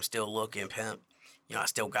what I'm saying? I'm still looking, pimp. You know, I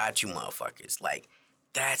still got you motherfuckers. Like,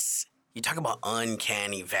 you talk about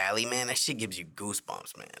uncanny valley, man. That shit gives you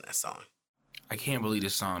goosebumps, man, that song. I can't believe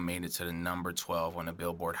this song made it to the number 12 on the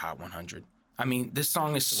Billboard Hot 100. I mean, this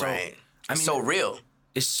song is so... Right. I mean, so real.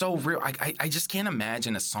 It's so real. I just can't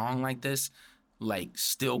imagine a song like this, like,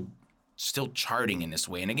 still charting in this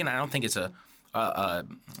way. And again, I don't think it's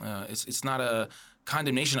it's not a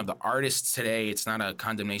condemnation of the artists today. It's not a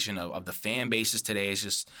condemnation of the fan bases today. It's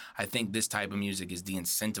just, I think this type of music is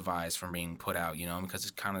de-incentivized from being put out, you know, because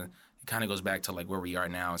it kind of goes back to, like, where we are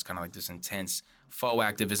now. It's kind of like this intense faux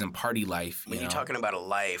activism party life. When you're talking about a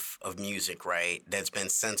life of music, right, that's been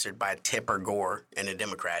censored by Tipper Gore and the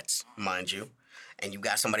Democrats, mind you, and you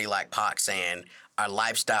got somebody like Pac saying, our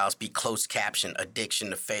lifestyles be closed caption, addiction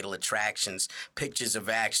to fatal attractions, pictures of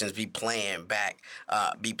actions be played back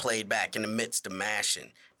in the midst of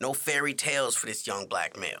mashing. No fairy tales for this young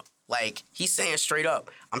black male. Like, he's saying straight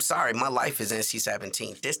up, I'm sorry, my life is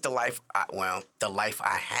NC-17. This the life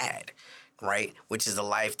I had, right? Which is a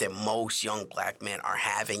life that most young black men are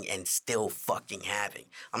having and still fucking having.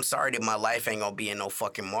 I'm sorry that my life ain't gonna be in no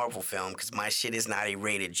fucking Marvel film because my shit is not a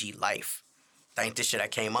rated G life. That ain't the shit I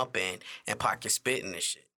came up in, and Pac is spitting this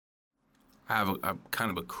shit. I have a kind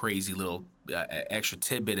of a crazy little extra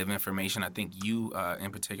tidbit of information I think you,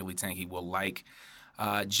 in particular, Tanky, will like.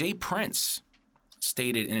 Jay Prince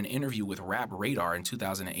stated in an interview with Rap Radar in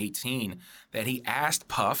 2018 that he asked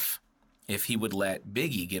Puff if he would let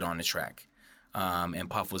Biggie get on the track. And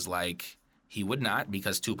Puff was like, he would not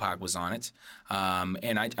because Tupac was on it.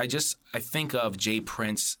 And I think of Jay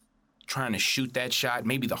Prince trying to shoot that shot,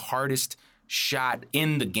 maybe the hardest shot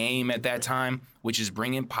in the game at that time, which is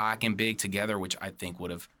bringing Pac and Big together, which I think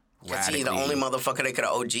would have radically... He the only motherfucker that could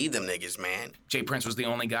have OG'd them niggas, man. Jay Prince was the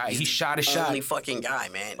only guy. He shot his shot. Only fucking guy,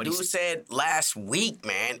 man. But Dude said last week,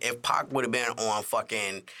 man, if Pac would have been on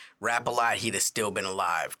fucking Rap-A-Lot, he'd have still been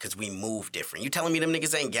alive because we move different. You telling me them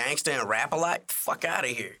niggas ain't gangster and Rap-A-Lot? Fuck out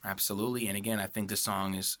of here. Absolutely. And again, I think this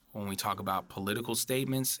song is, when we talk about political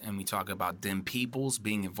statements and we talk about them peoples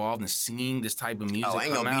being involved in singing this type of music. Oh,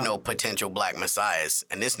 ain't gonna be no potential black messiahs.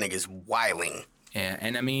 And this nigga's wilding. Yeah,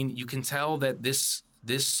 and I mean, you can tell that this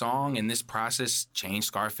song and this process changed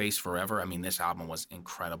Scarface forever. I mean, this album was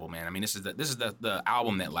incredible, man. I mean, this is the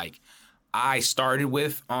album that, like, I started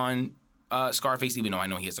with on Scarface, even though I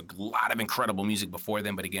know he has a lot of incredible music before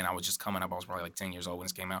then. But again, I was just coming up. I was probably like 10 years old when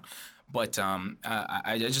this came out. But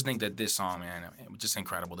I just think that this song, man, it was just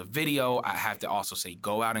incredible. The video, I have to also say,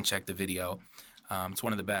 go out and check the video. It's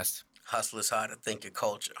one of the best. Hustlers hard to think of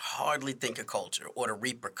culture, hardly think of culture, or the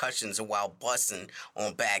repercussions of while busting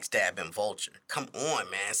on backstab and vulture. Come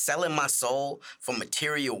on, man. Selling my soul for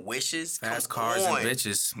material wishes. Fast cars and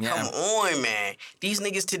bitches. Yeah. Come on, man. These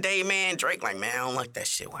niggas today, man, Drake like, man, I don't like that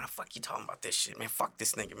shit. Why the fuck you talking about this shit, man? Fuck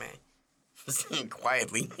this nigga, man.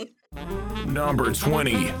 Quietly. Number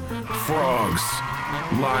 20, Frogs.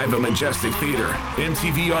 Live at Majestic Theater.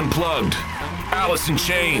 MTV Unplugged. Alice in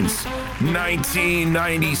Chains.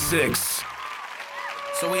 1996.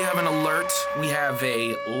 So we have an alert. We have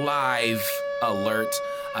a live alert.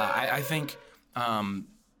 I think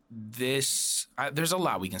there's a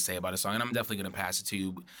lot we can say about a song, and I'm definitely gonna pass it to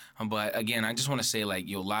you. But again, I just want to say, like,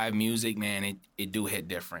 live music, man, it do hit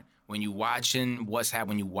different. When you watching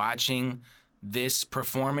when you watching this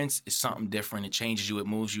performance, is something different. It changes you, it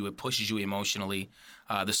moves you, it pushes you emotionally.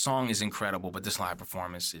 The song is incredible, but this live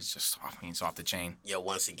performance is just, it's off the chain. Yo,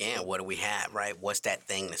 once again, what do we have, right? What's that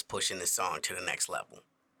thing that's pushing this song to the next level?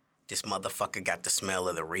 This motherfucker got the smell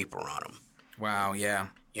of the Reaper on him. Wow, yeah.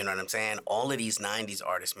 You know what I'm saying? All of these 90s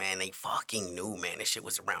artists, man, they fucking knew, man, this shit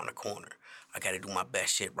was around the corner. I gotta do my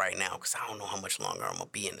best shit right now because I don't know how much longer I'm gonna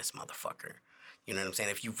be in this motherfucker. You know what I'm saying?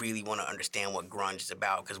 If you really want to understand what grunge is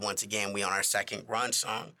about, because once again, we on our second grunge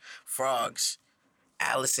song, Frogs,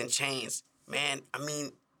 Alice in Chains. Man, I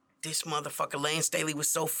mean, this motherfucker, Lane Staley, was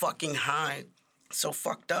so fucking high, so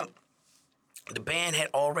fucked up. The band had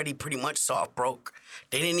already pretty much soft broke.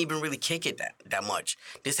 They didn't even really kick it that much.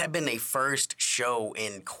 This had been their first show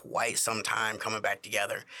in quite some time coming back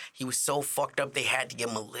together. He was so fucked up, they had to give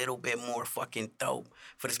him a little bit more fucking dope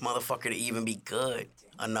for this motherfucker to even be good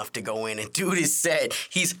enough to go in and do this set.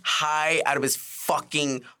 He's high out of his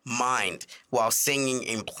fucking mind while singing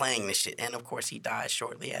and playing this shit. And of course, he dies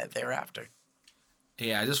shortly thereafter.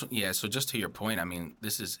 So just to your point, I mean,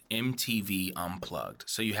 this is MTV Unplugged.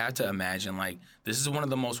 So you have to imagine, like, this is one of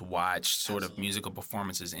the most watched sort of musical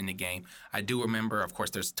performances in the game. I do remember, of course,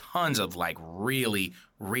 there's tons of, like, really,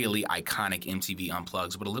 really iconic MTV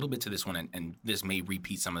Unplugs, but a little bit to this one, and this may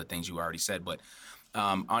repeat some of the things you already said, but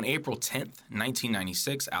on April 10th,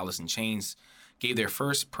 1996, Alice in Chains gave their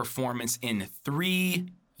first performance in 3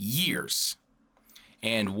 years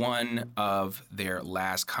and one of their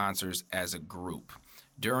last concerts as a group.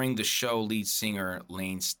 During the show, lead singer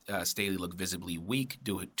Lane Staley looked visibly weak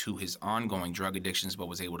due to his ongoing drug addictions, but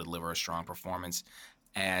was able to deliver a strong performance.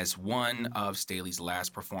 As one of Staley's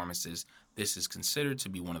last performances, this is considered to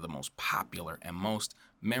be one of the most popular and most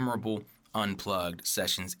memorable Unplugged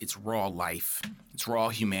sessions. It's raw life. It's raw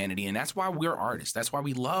humanity, and that's why we're artists. That's why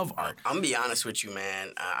we love art. I'm gonna be honest with you,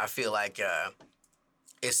 man. I feel like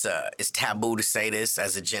it's taboo to say this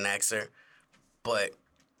as a Gen Xer, but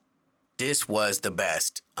this was the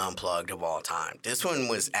best Unplugged of all time. This one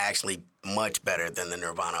was actually much better than the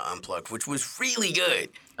Nirvana Unplugged, which was really good.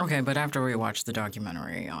 Okay, but after we watched the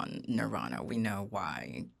documentary on Nirvana, we know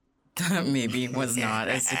why maybe was not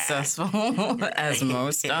as successful as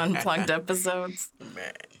most Unplugged episodes.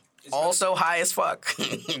 Man. Also high as fuck.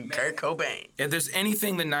 Kurt Cobain. If there's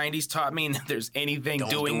anything the 90s taught me, and if there's anything Don't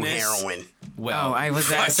doing do this... heroin. Well, I was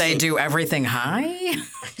going to say, do everything high?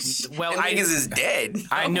 Well, niggas is dead.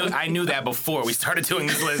 I knew that before we started doing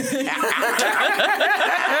this list.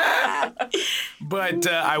 But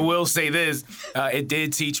I will say this. It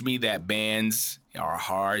did teach me that bands are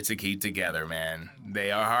hard to keep together, man.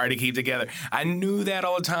 They are hard to keep together. I knew that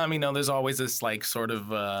all the time. You know, there's always this, like, sort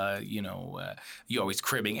of, you always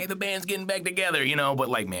cribbing, hey, the band's getting back together, you know. But,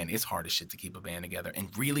 like, man, it's hard as shit to keep a band together. And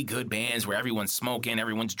really good bands where everyone's smoking,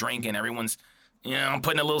 everyone's drinking, everyone's, you know,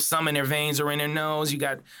 putting a little something in their veins or in their nose. You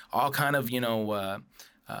got all kind of, you know,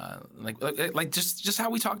 like just how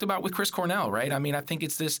we talked about with Chris Cornell, right? I mean, I think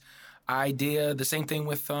it's this idea, the same thing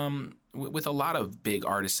with a lot of big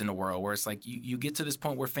artists in the world, where it's like you get to this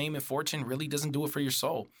point where fame and fortune really doesn't do it for your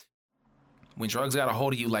soul. When drugs got a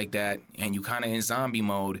hold of you like that and you kind of in zombie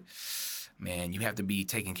mode, man, you have to be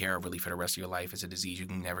taken care of really for the rest of your life. It's a disease you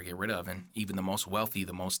can never get rid of. And even the most wealthy,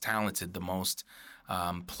 the most talented, the most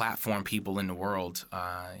platform people in the world,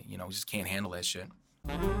 just can't handle that shit.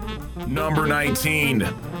 Number 19,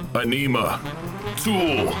 Anima,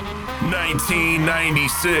 Tool,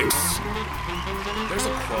 1996. There's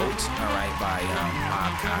a quote, all right, by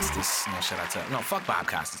Bob Costas. Fuck Bob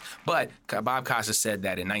Costas. But Bob Costas said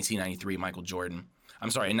that in 1993, in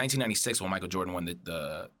 1996, when Michael Jordan won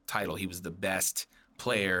the title, he was the best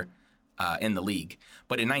player in the league.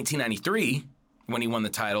 But in 1993, when he won the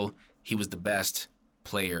title, he was the best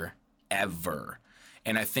player ever.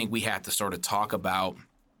 And I think we have to sort of talk about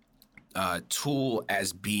Tool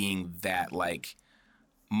as being that, like,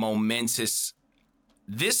 momentous.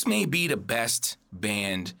 This may be the best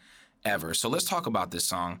band ever. So let's talk about this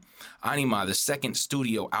song. Anima, the second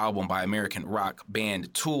studio album by American rock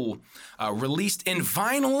band Tool, released in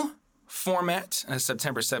vinyl format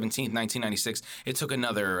September 17th, 1996. It took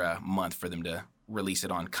another month for them to release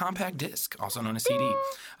it on compact disc, also known as CD.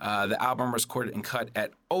 The album was recorded and cut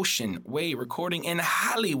at Ocean Way Recording in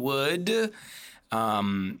Hollywood.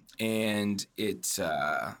 And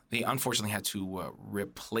they unfortunately had to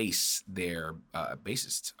replace their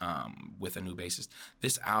bassist with a new bassist.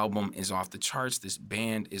 This album is off the charts. This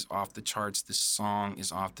band is off the charts. This song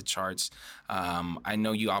is off the charts. I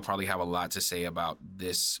know you all probably have a lot to say about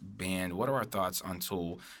this band. What are our thoughts on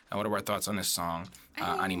Tool? And what are our thoughts on this song,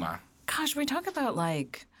 Anima? Gosh, we talk about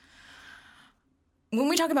when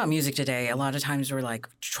we talk about music today, a lot of times we're like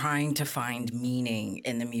trying to find meaning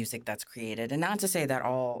in the music that's created. And not to say that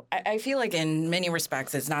I feel like in many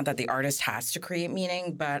respects, it's not that the artist has to create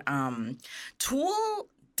meaning, but Tool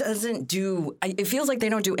it feels like they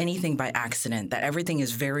don't do anything by accident, that everything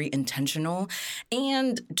is very intentional.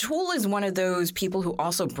 And Tool is one of those people who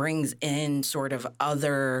also brings in sort of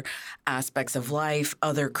other aspects of life,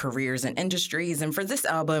 other careers and industries. And for this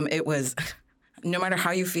album, it was... no matter how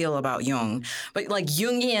you feel about Jung, but like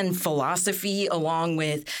Jungian philosophy along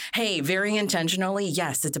with, hey, very intentionally,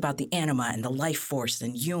 yes, it's about the anima and the life force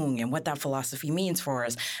and Jung and what that philosophy means for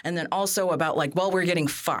us. And then also about like, well, we're getting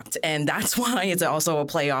fucked. And that's why it's also a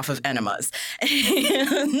play off of enemas.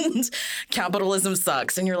 And capitalism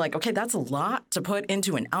sucks. And you're like, okay, that's a lot to put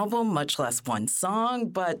into an album, much less one song.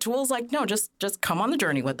 But Tool's like, no, just come on the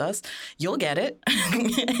journey with us. You'll get it.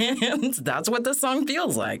 And that's what this song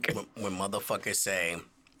feels like. When motherfuckers say,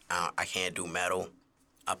 I can't do metal,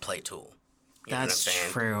 I play Tool. You know what I'm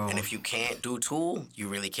saying? True. And if you can't do Tool, you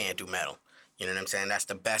really can't do metal. You know what I'm saying? That's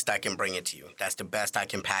the best I can bring it to you. That's the best I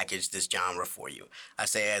can package this genre for you. I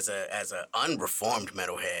say as a unreformed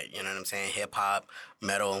metalhead, you know what I'm saying? Hip hop,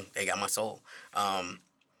 metal, they got my soul.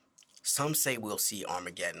 Some say we'll see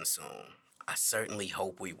Armageddon soon. I certainly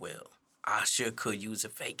hope we will. I sure could use a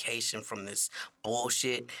vacation from this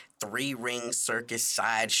bullshit 3-ring circus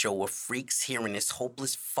sideshow of freaks here in this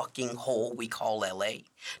hopeless fucking hole we call LA.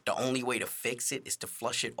 The only way to fix it is to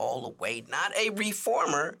flush it all away. Not a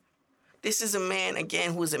reformer. This is a man,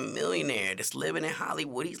 again, who's a millionaire that's living in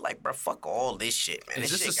Hollywood. He's like, bro, fuck all this shit, man.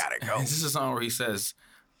 This shit gotta go. Is this a song where he says,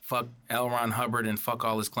 fuck L. Ron Hubbard and fuck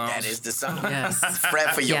all his clones? That is the song. Yes.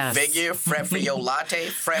 Fret for your figure, fret for your latte,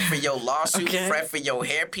 fret for your lawsuit, fret for your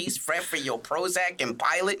hairpiece, fret for your Prozac and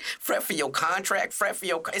Pilot, fret for your contract, fret for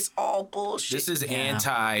your... It's all bullshit. This is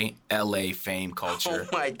anti-LA fame culture.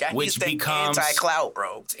 Oh my God, which he's the becomes anti-clout,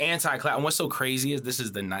 bro. It's anti-clout. And what's so crazy is this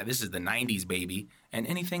is the 90s, baby. And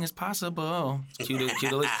anything is possible. Cue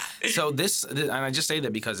to So and I just say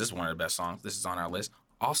that because this is one of the best songs. This is on our list.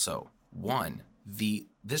 Also,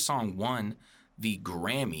 this song won the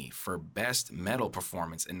Grammy for Best Metal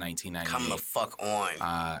Performance in 1998. Come the fuck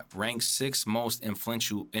on. Ranked 6th most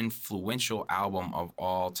influential album of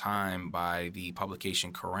all time by the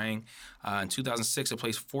publication Kerrang. In 2006, it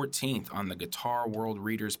placed 14th on the Guitar World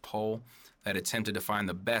Readers poll that attempted to find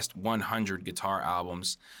the best 100 guitar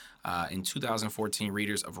albums. In 2014,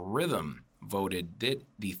 readers of Rhythm voted it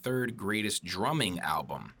the third greatest drumming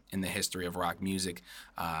album in the history of rock music.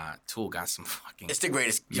 Tool got some fucking... It's the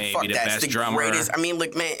greatest. Maybe fuck the that. best It's the drummer. greatest. I mean,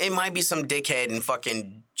 look, man, it might be some dickhead in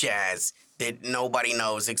fucking jazz that nobody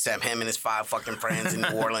knows except him and his 5 fucking friends in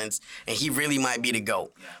New Orleans, and he really might be the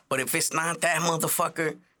GOAT. But if it's not that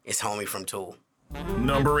motherfucker, it's homie from Tool.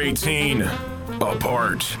 Number 18,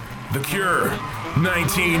 Apart. The Cure,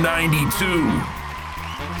 1992.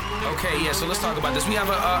 Okay, yeah, so let's talk about this. We have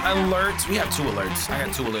an alert. We have 2 alerts. I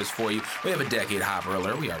got 2 alerts for you. We have a Decade Hopper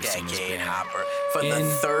alert. We already seen this Decade band. Hopper. For the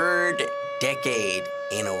third decade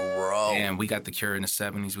in a row. And we got The Cure in the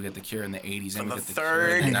 70s. We got The Cure in the 80s. And we For the got The Cure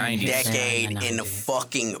third in the 90s. decade in the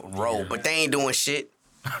fucking row. But they ain't doing shit.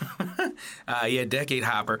 Yeah, Decade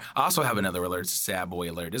Hopper. I also have another alert. It's a Sad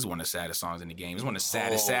Boy alert. This is one of the saddest songs in the game. It's one of the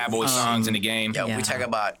saddest Sad Boy songs in the game. Yo, we talk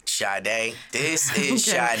about Sade. This is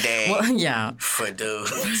Sade. Well, yeah. For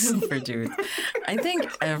dudes. For dudes. I think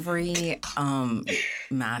every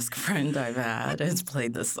mask friend I've had has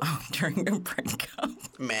played this song during a breakup.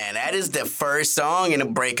 Man, that is the first song in a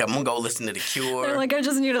breakup. I'm gonna go listen to The Cure. They're like, I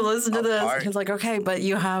just need to listen to this. Apart. It's like, okay, but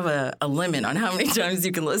you have a limit on how many times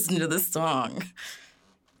you can listen to this song.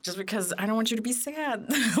 Just because I don't want you to be sad.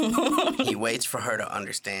 He waits for her to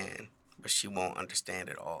understand, but she won't understand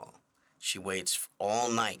at all. She waits all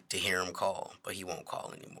night to hear him call, but he won't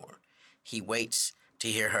call anymore. He waits to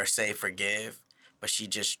hear her say forgive, but she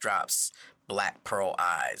just drops black pearl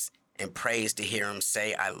eyes and prays to hear him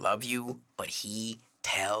say I love you, but he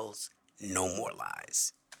tells no more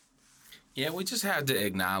lies. Yeah, we just have to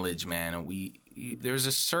acknowledge, man, there's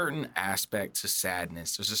a certain aspect to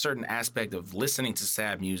sadness. There's a certain aspect of listening to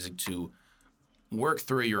sad music to work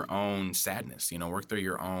through your own sadness, work through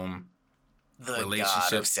your own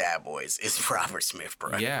relationship. God of sad boys is Robert Smith,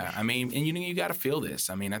 bro. Yeah, I mean, and you got to feel this.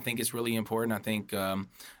 I mean, I think it's really important. I think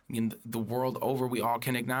in the world over, we all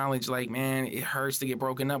can acknowledge, like, man, it hurts to get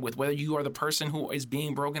broken up with, whether you are the person who is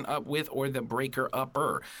being broken up with or the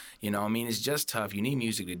breaker-upper. I mean, it's just tough. You need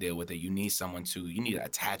music to deal with it. You need you need to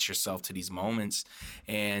attach yourself to these moments.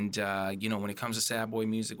 And, when it comes to sad boy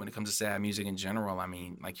music, when it comes to sad music in general, I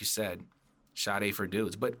mean, like you said, Sade for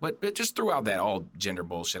dudes, but just throughout that all gender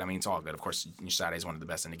bullshit. I mean, it's all good. Of course, Sade is one of the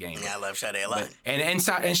best in the game. Yeah, I love Sade a lot. And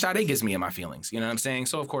Sade gets me in my feelings. You know what I'm saying?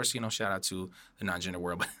 So of course, shout out to the non-gender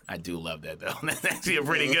world. But I do love that though. That's actually a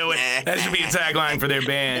pretty good one. That should be a tagline for their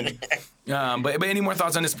band. But any more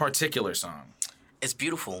thoughts on this particular song? It's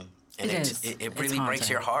beautiful, and it really breaks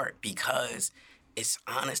your heart because it's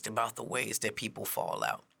honest about the ways that people fall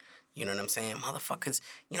out. You know what I'm saying, motherfuckers?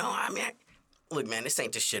 Look, man, this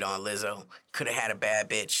ain't the shit on Lizzo. Could have had a bad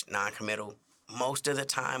bitch, non-committal. Most of the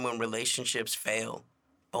time when relationships fail,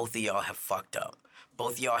 both of y'all have fucked up.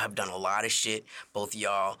 Both of y'all have done a lot of shit. Both of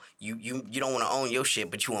y'all, you don't want to own your shit,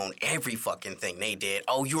 but you own every fucking thing they did.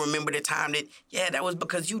 Oh, you remember the time that, that was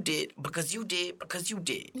because you did.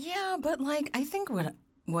 Yeah, but, I think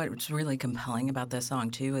what's really compelling about this song,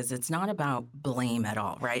 too, is it's not about blame at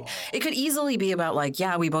all, right? It could easily be about,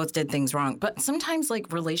 we both did things wrong. But sometimes,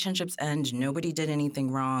 relationships end, nobody did anything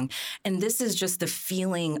wrong. And this is just the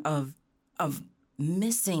feeling of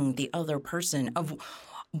missing the other person, of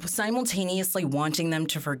simultaneously wanting them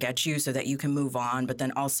to forget you so that you can move on, but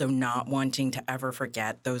then also not wanting to ever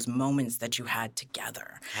forget those moments that you had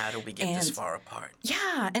together. How do we get this far apart?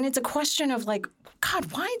 Yeah, and it's a question of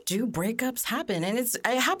God, why do breakups happen? And it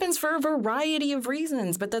happens for a variety of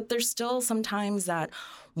reasons, but that there's still sometimes that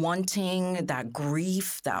wanting, that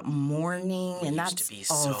grief, that mourning, and that's to be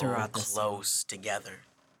all throughout this. Close together.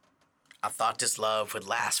 I thought this love would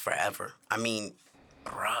last forever. I mean,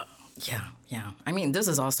 bruh. Yeah. I mean, this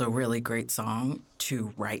is also a really great song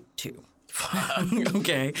to write to.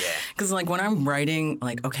 Okay? Yeah. Because, when I'm writing,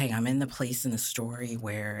 I'm in the place in the story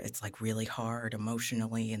where it's, really hard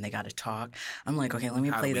emotionally and they got to talk. I'm okay, let me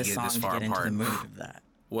play this song to get into the mood of that.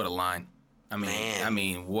 What a line. I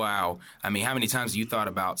mean, wow. I mean, how many times have you thought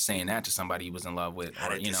about saying that to somebody you was in love with? How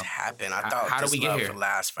did this happen? I thought how this did we get love here? would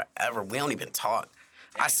last forever. We don't even talk.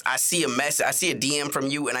 I see a message. I see a DM from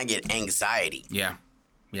you and I get anxiety. Yeah.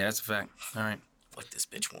 Yeah, that's a fact. All right. What this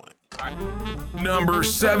bitch want? Number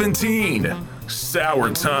 17,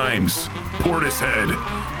 Sour Times, Portishead,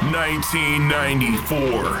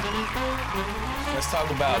 1994. Let's talk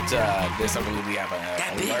about this. I believe we have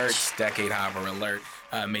an alert, Decade Hopper alert.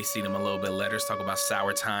 May see them a little bit later. Let's talk about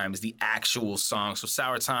Sour Times, the actual song. So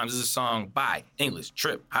Sour Times is a song by English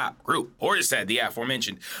trip hop group Portishead, the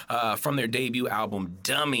aforementioned, from their debut album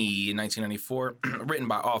Dummy in 1994, written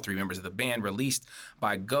by all three members of the band, released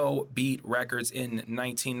by Go Beat Records in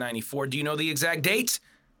 1994. Do you know the exact date?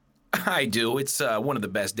 I do. It's one of the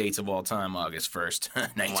best dates of all time, August 1st,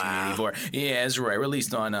 1984. Wow. Yeah, that's right.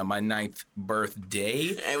 Released on my 9th birthday.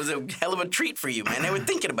 It was a hell of a treat for you, man. They were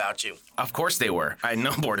thinking about you. Of course they were. I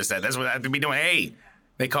know Portishead. That's what I have to be doing. Hey,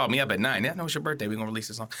 they called me up at 9. Yeah, no, it's your birthday. We're going to release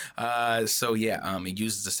this song. It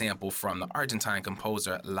uses a sample from the Argentine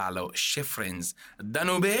composer Lalo Schifrin's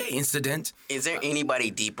Danube Incident. Is there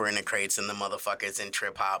anybody deeper in the crates than the motherfuckers in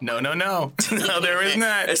trip hop? No. No, there is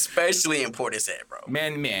not. Especially in Portishead, bro.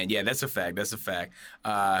 Man, yeah, that's a fact. That's a fact.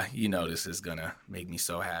 This is going to make me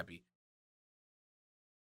so happy.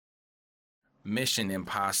 Mission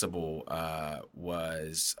Impossible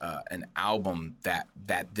was an album that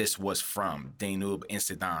this was from, Danube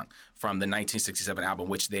Incident, from the 1967 album,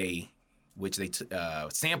 which they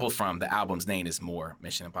sampled from. The album's name is More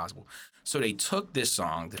Mission Impossible. So they took this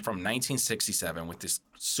song from 1967 with this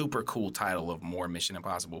super cool title of More Mission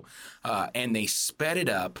Impossible, and they sped it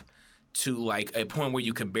up to a point where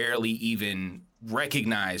you can barely even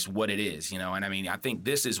recognize what it is, And I mean, I think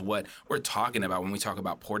this is what we're talking about when we talk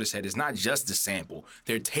about Portishead. It's not just the sample.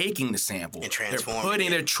 They're taking the sample. And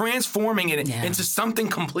they're transforming it into something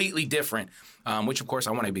completely different, which, of course,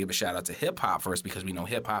 I want to give a shout-out to hip-hop first because we know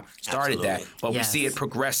hip-hop started that. But we see it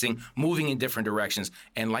progressing, moving in different directions.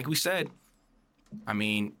 And like we said, I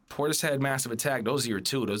mean, Portishead, Massive Attack, those are your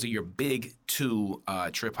two. Those are your big two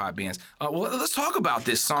trip hop bands. Well, let's talk about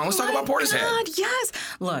this song. Let's talk about Portishead. God, yes.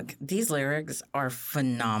 Look, these lyrics are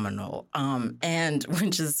phenomenal. And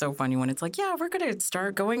which is so funny when it's like, yeah, we're going to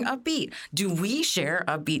start going upbeat. Do we share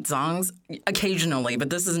upbeat songs? Occasionally, but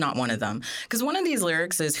this is not one of them. Because one of these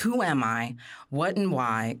lyrics is, who am I? What and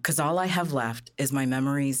why? Because all I have left is my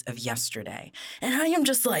memories of yesterday. And I am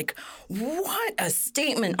just like, what a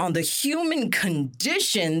statement on the human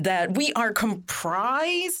condition that we are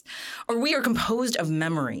composed of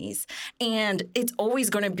memories. And it's always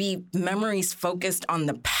going to be memories focused on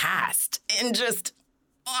the past. And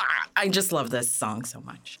I just love this song so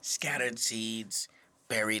much. Scattered seeds,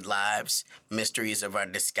 buried lives, mysteries of our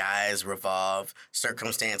disguise revolve,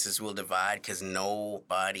 circumstances will divide because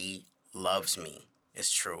nobody loves me.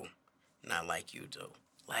 It's true. Not like you do.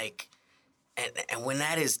 And when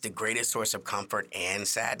that is the greatest source of comfort and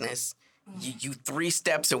sadness, you 3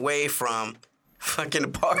 steps away from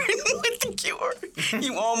fucking partying with The Cure.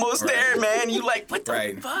 You almost there, man. You like, what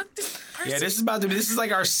the fuck? Yeah, this is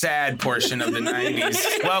like our sad portion of the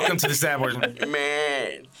 90s. Welcome to the sad portion.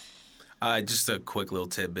 Man. Just a quick little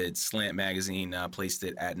tidbit. Slant Magazine placed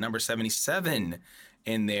it at number 77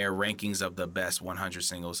 in their rankings of the best 100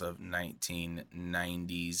 singles of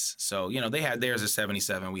 1990s. So, they had theirs at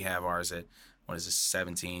 77. We have ours at,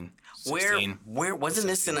 17, 16. Where wasn't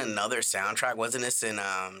this in another soundtrack? Wasn't this in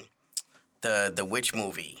the Witch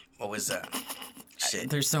movie? What was that? Shit.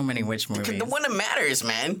 There's so many witch movies. The one that matters,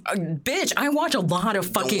 man. Bitch, I watch a lot of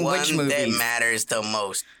fucking witch movies. The one that matters the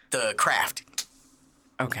most. The Craft.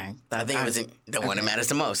 Okay. I think it was the one that matters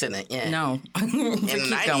the most, isn't it? Yeah. No.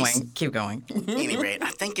 Keep going. At any rate,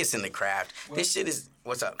 I think it's in The Craft. This shit is...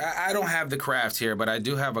 What's up? I don't have The Craft here, but I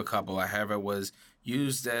do have a couple. I have it was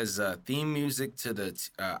used as theme music to the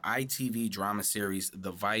ITV drama series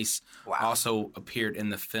The Vice. Wow. Also appeared in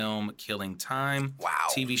the film Killing Time. Wow.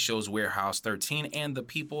 TV shows Warehouse 13 and The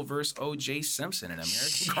People vs. O.J. Simpson, an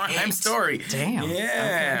American crime story. Damn.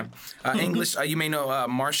 Yeah. Okay. English, you may know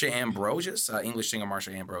Marsha Ambrosius. English singer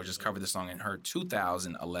Marsha Ambrosius covered the song in her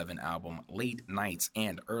 2011 album Late Nights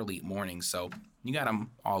and Early Mornings. So you got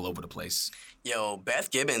them all over the place. Yo,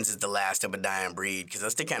 Beth Gibbons is the last of a dying breed, because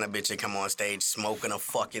that's the kind of bitch that come on stage smoking a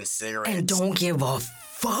fucking cigarette. And don't give a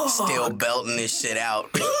fuck. Still belting this shit out.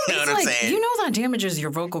 You know what I'm saying? You know that damages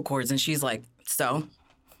your vocal cords, and she's like, so?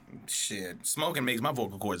 Shit, smoking makes my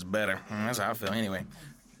vocal cords better. That's how I feel anyway.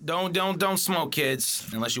 Don't smoke, kids,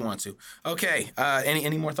 unless you want to. Okay,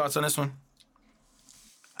 any more thoughts on this one?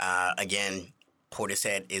 Again,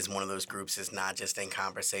 Portishead is one of those groups that's not just in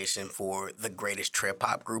conversation for the greatest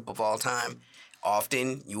trip-hop group of all time.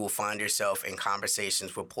 Often, you will find yourself in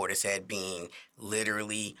conversations with Portishead being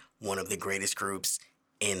literally one of the greatest groups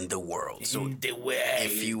in the world. So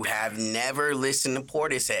if you have never listened to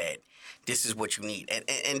Portishead, this is what you need.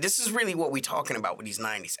 And this is really what we're talking about with these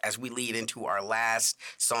 90s. As we lead into our last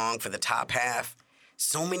song for the top half,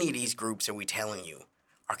 so many of these groups that we're telling you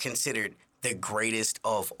are considered the greatest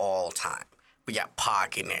of all time. We got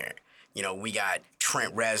Pac in there. We got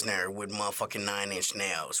Trent Reznor with motherfucking 9 Inch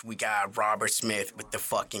Nails. We got Robert Smith with the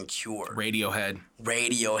fucking Cure. Radiohead,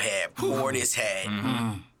 Portishead.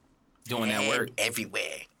 Mm-hmm. Doing that work.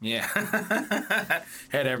 Everywhere. Yeah.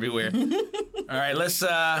 Head everywhere. All right, let's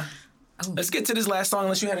get to this last song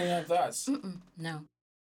unless you had any other thoughts. No.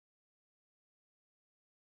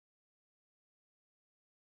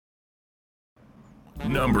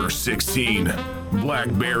 Number 16,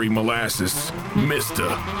 Blackberry Molasses, Mista,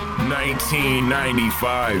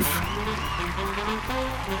 1995.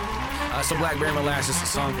 So Blackberry Molasses, a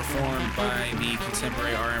song performed by the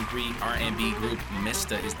contemporary R&B group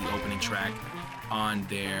Mista, is the opening track on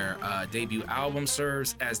their debut album,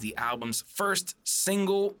 serves as the album's first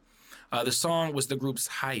single. The song was the group's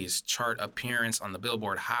highest chart appearance on the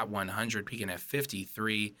Billboard Hot 100, peaking at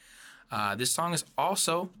 53. This song is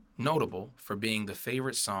also notable for being the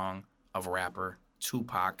favorite song of rapper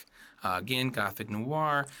Tupac. Again, Gothic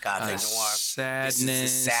Noir. Sadness. This is the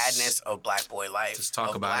sadness of Black boy life. Let's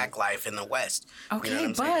talk about Black life in the West.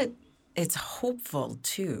 Okay, but it's hopeful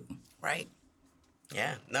too. Right.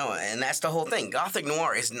 Yeah. No, and that's the whole thing. Gothic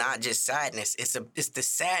Noir is not just sadness. It's the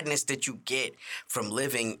sadness that you get from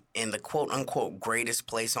living in the quote-unquote greatest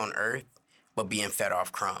place on earth, but being fed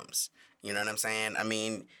off crumbs. You know what I'm saying? I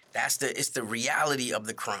mean, it's the reality of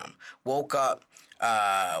the crumb. Woke up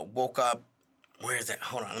Where is that?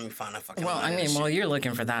 Hold on, let me find that fucking. Well, line I of mean, this while shit. you're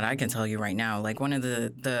looking for that, I can tell you right now, like one of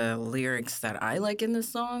the lyrics that I like in this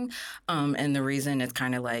song, and the reason it's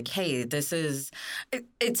kind of like, hey, this is,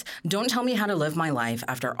 it's don't tell me how to live my life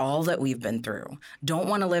after all that we've been through. Don't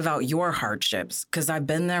want to live out your hardships because I've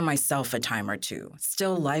been there myself a time or two.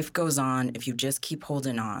 Still, life goes on if you just keep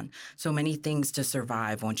holding on. So many things to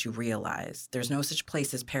survive once you realize there's no such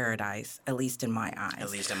place as paradise, at least in my eyes.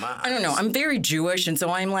 At least in my eyes. I don't know. I'm very Jewish, and so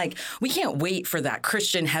I'm like, we can't wait for that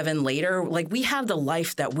Christian heaven later. Like, we have the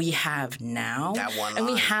life that we have now, That one and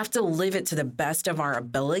we line. have to live it to the best of our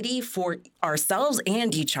ability for ourselves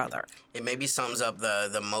and each other. It maybe sums up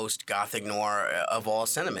the most gothic noir of all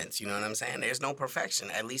sentiments. You know what I'm saying? There's no perfection,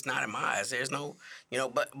 at least not in my eyes. There's no,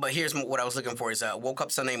 but here's what I was looking for is woke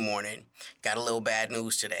up Sunday morning, got a little bad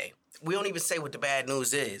news today. We don't even say what the bad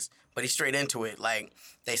news is, but he's straight into it. Like,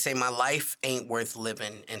 they say my life ain't worth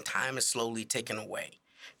living and time is slowly taken away.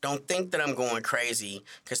 Don't think that I'm going crazy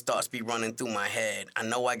because thoughts be running through my head. I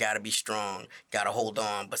know I got to be strong, got to hold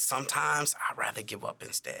on, but sometimes I'd rather give up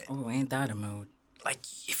instead. Oh, ain't that a mood? Like,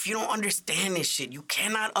 if you don't understand this shit, you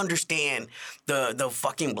cannot understand the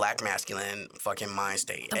fucking black masculine fucking mind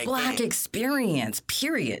state. The black experience,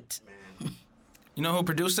 period. You know who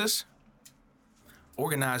produced this?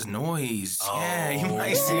 Organized Noise. Yeah, you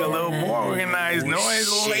might see a little more Organized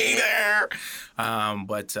Noise later.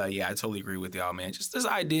 But yeah, I totally agree with y'all, man. Just this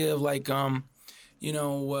idea of like, like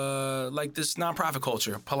this nonprofit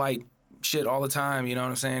culture, polite shit all the time. You know what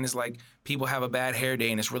I'm saying? It's like people have a bad hair day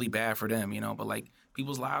and it's really bad for them, but like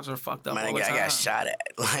people's lives are fucked up all the time. I got shot at.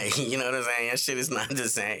 Like, you know what I'm saying? That shit is not the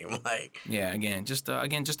same. Like, yeah, just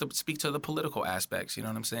to speak to the political aspects, you know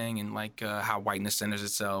what I'm saying? And like how whiteness centers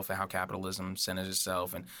itself and how capitalism centers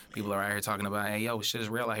itself. And people are out here talking about, hey, yo, shit is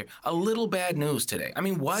real out here. A little bad news today. I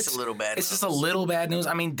mean, what? It's a little bad It's news. just a little bad news.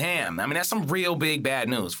 I mean, damn. I mean, that's some real big bad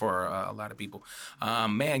news for a lot of people.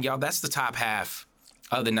 Man, y'all, that's the top half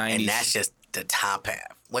of the 90s. And that's just the top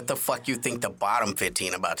half. What the fuck you think the bottom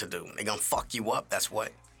 15 about to do? They gonna fuck you up, that's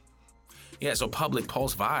what. Yeah, so Public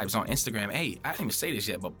Pulse Vibes on Instagram. Hey, I didn't even say this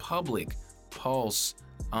yet, but Public Pulse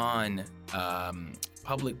on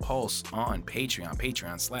Patreon,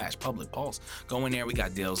 Patreon/Public Pulse. Go in there. We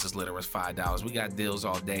got deals as little as $5. We got deals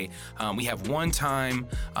all day. We have one-time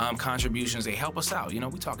contributions. They help us out. We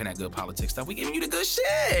talking that good politics stuff. We giving you the good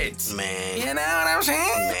shit. Man. You know what I'm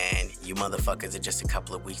saying? Man, you motherfuckers are just a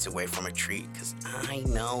couple of weeks away from a treat, because I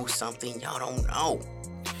know something y'all don't know.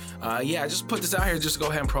 Yeah, I just put this out here just to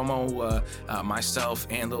go ahead and promo myself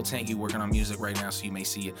and Lil Tanky working on music right now. So you may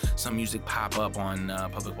see some music pop up on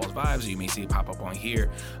Public Pulse Vibes, or you may see it pop up on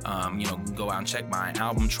here. Go out and check my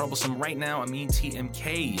album Troublesome right now. I mean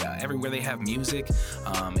TMK, everywhere they have music.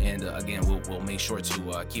 And again, we'll make sure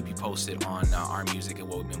to keep you posted on our music and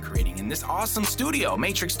what we've been creating in this awesome studio,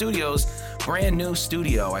 Matrix Studios, brand new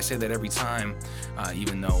studio. I say that every time,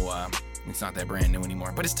 even though it's not that brand new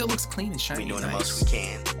anymore, but it still looks clean and shiny. We doing nice. the most we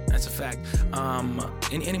can. That's a fact.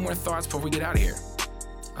 Any more thoughts before we get out of here?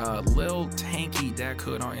 Lil Tanky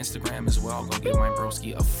Dakhood on Instagram as well. Go give my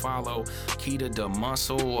broski a follow. Keita the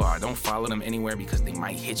Muscle. Don't follow them anywhere because they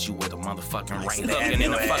might hit you with a motherfucking right hook and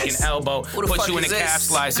in the fucking elbow. Put you in a calf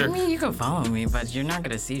slicer. I mean, you can follow me, but you're not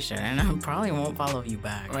gonna see shit, and I probably won't follow you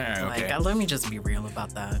back. Yeah, okay. Like, let me just be real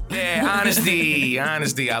about that. Yeah, honesty.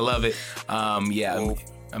 I love it. Yeah.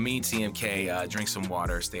 I mean TMK, drink some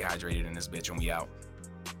water, stay hydrated in this bitch, and we out.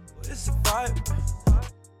 It's a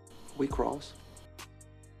vibe. We cross.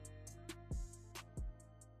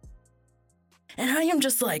 And I am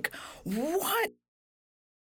just like, what?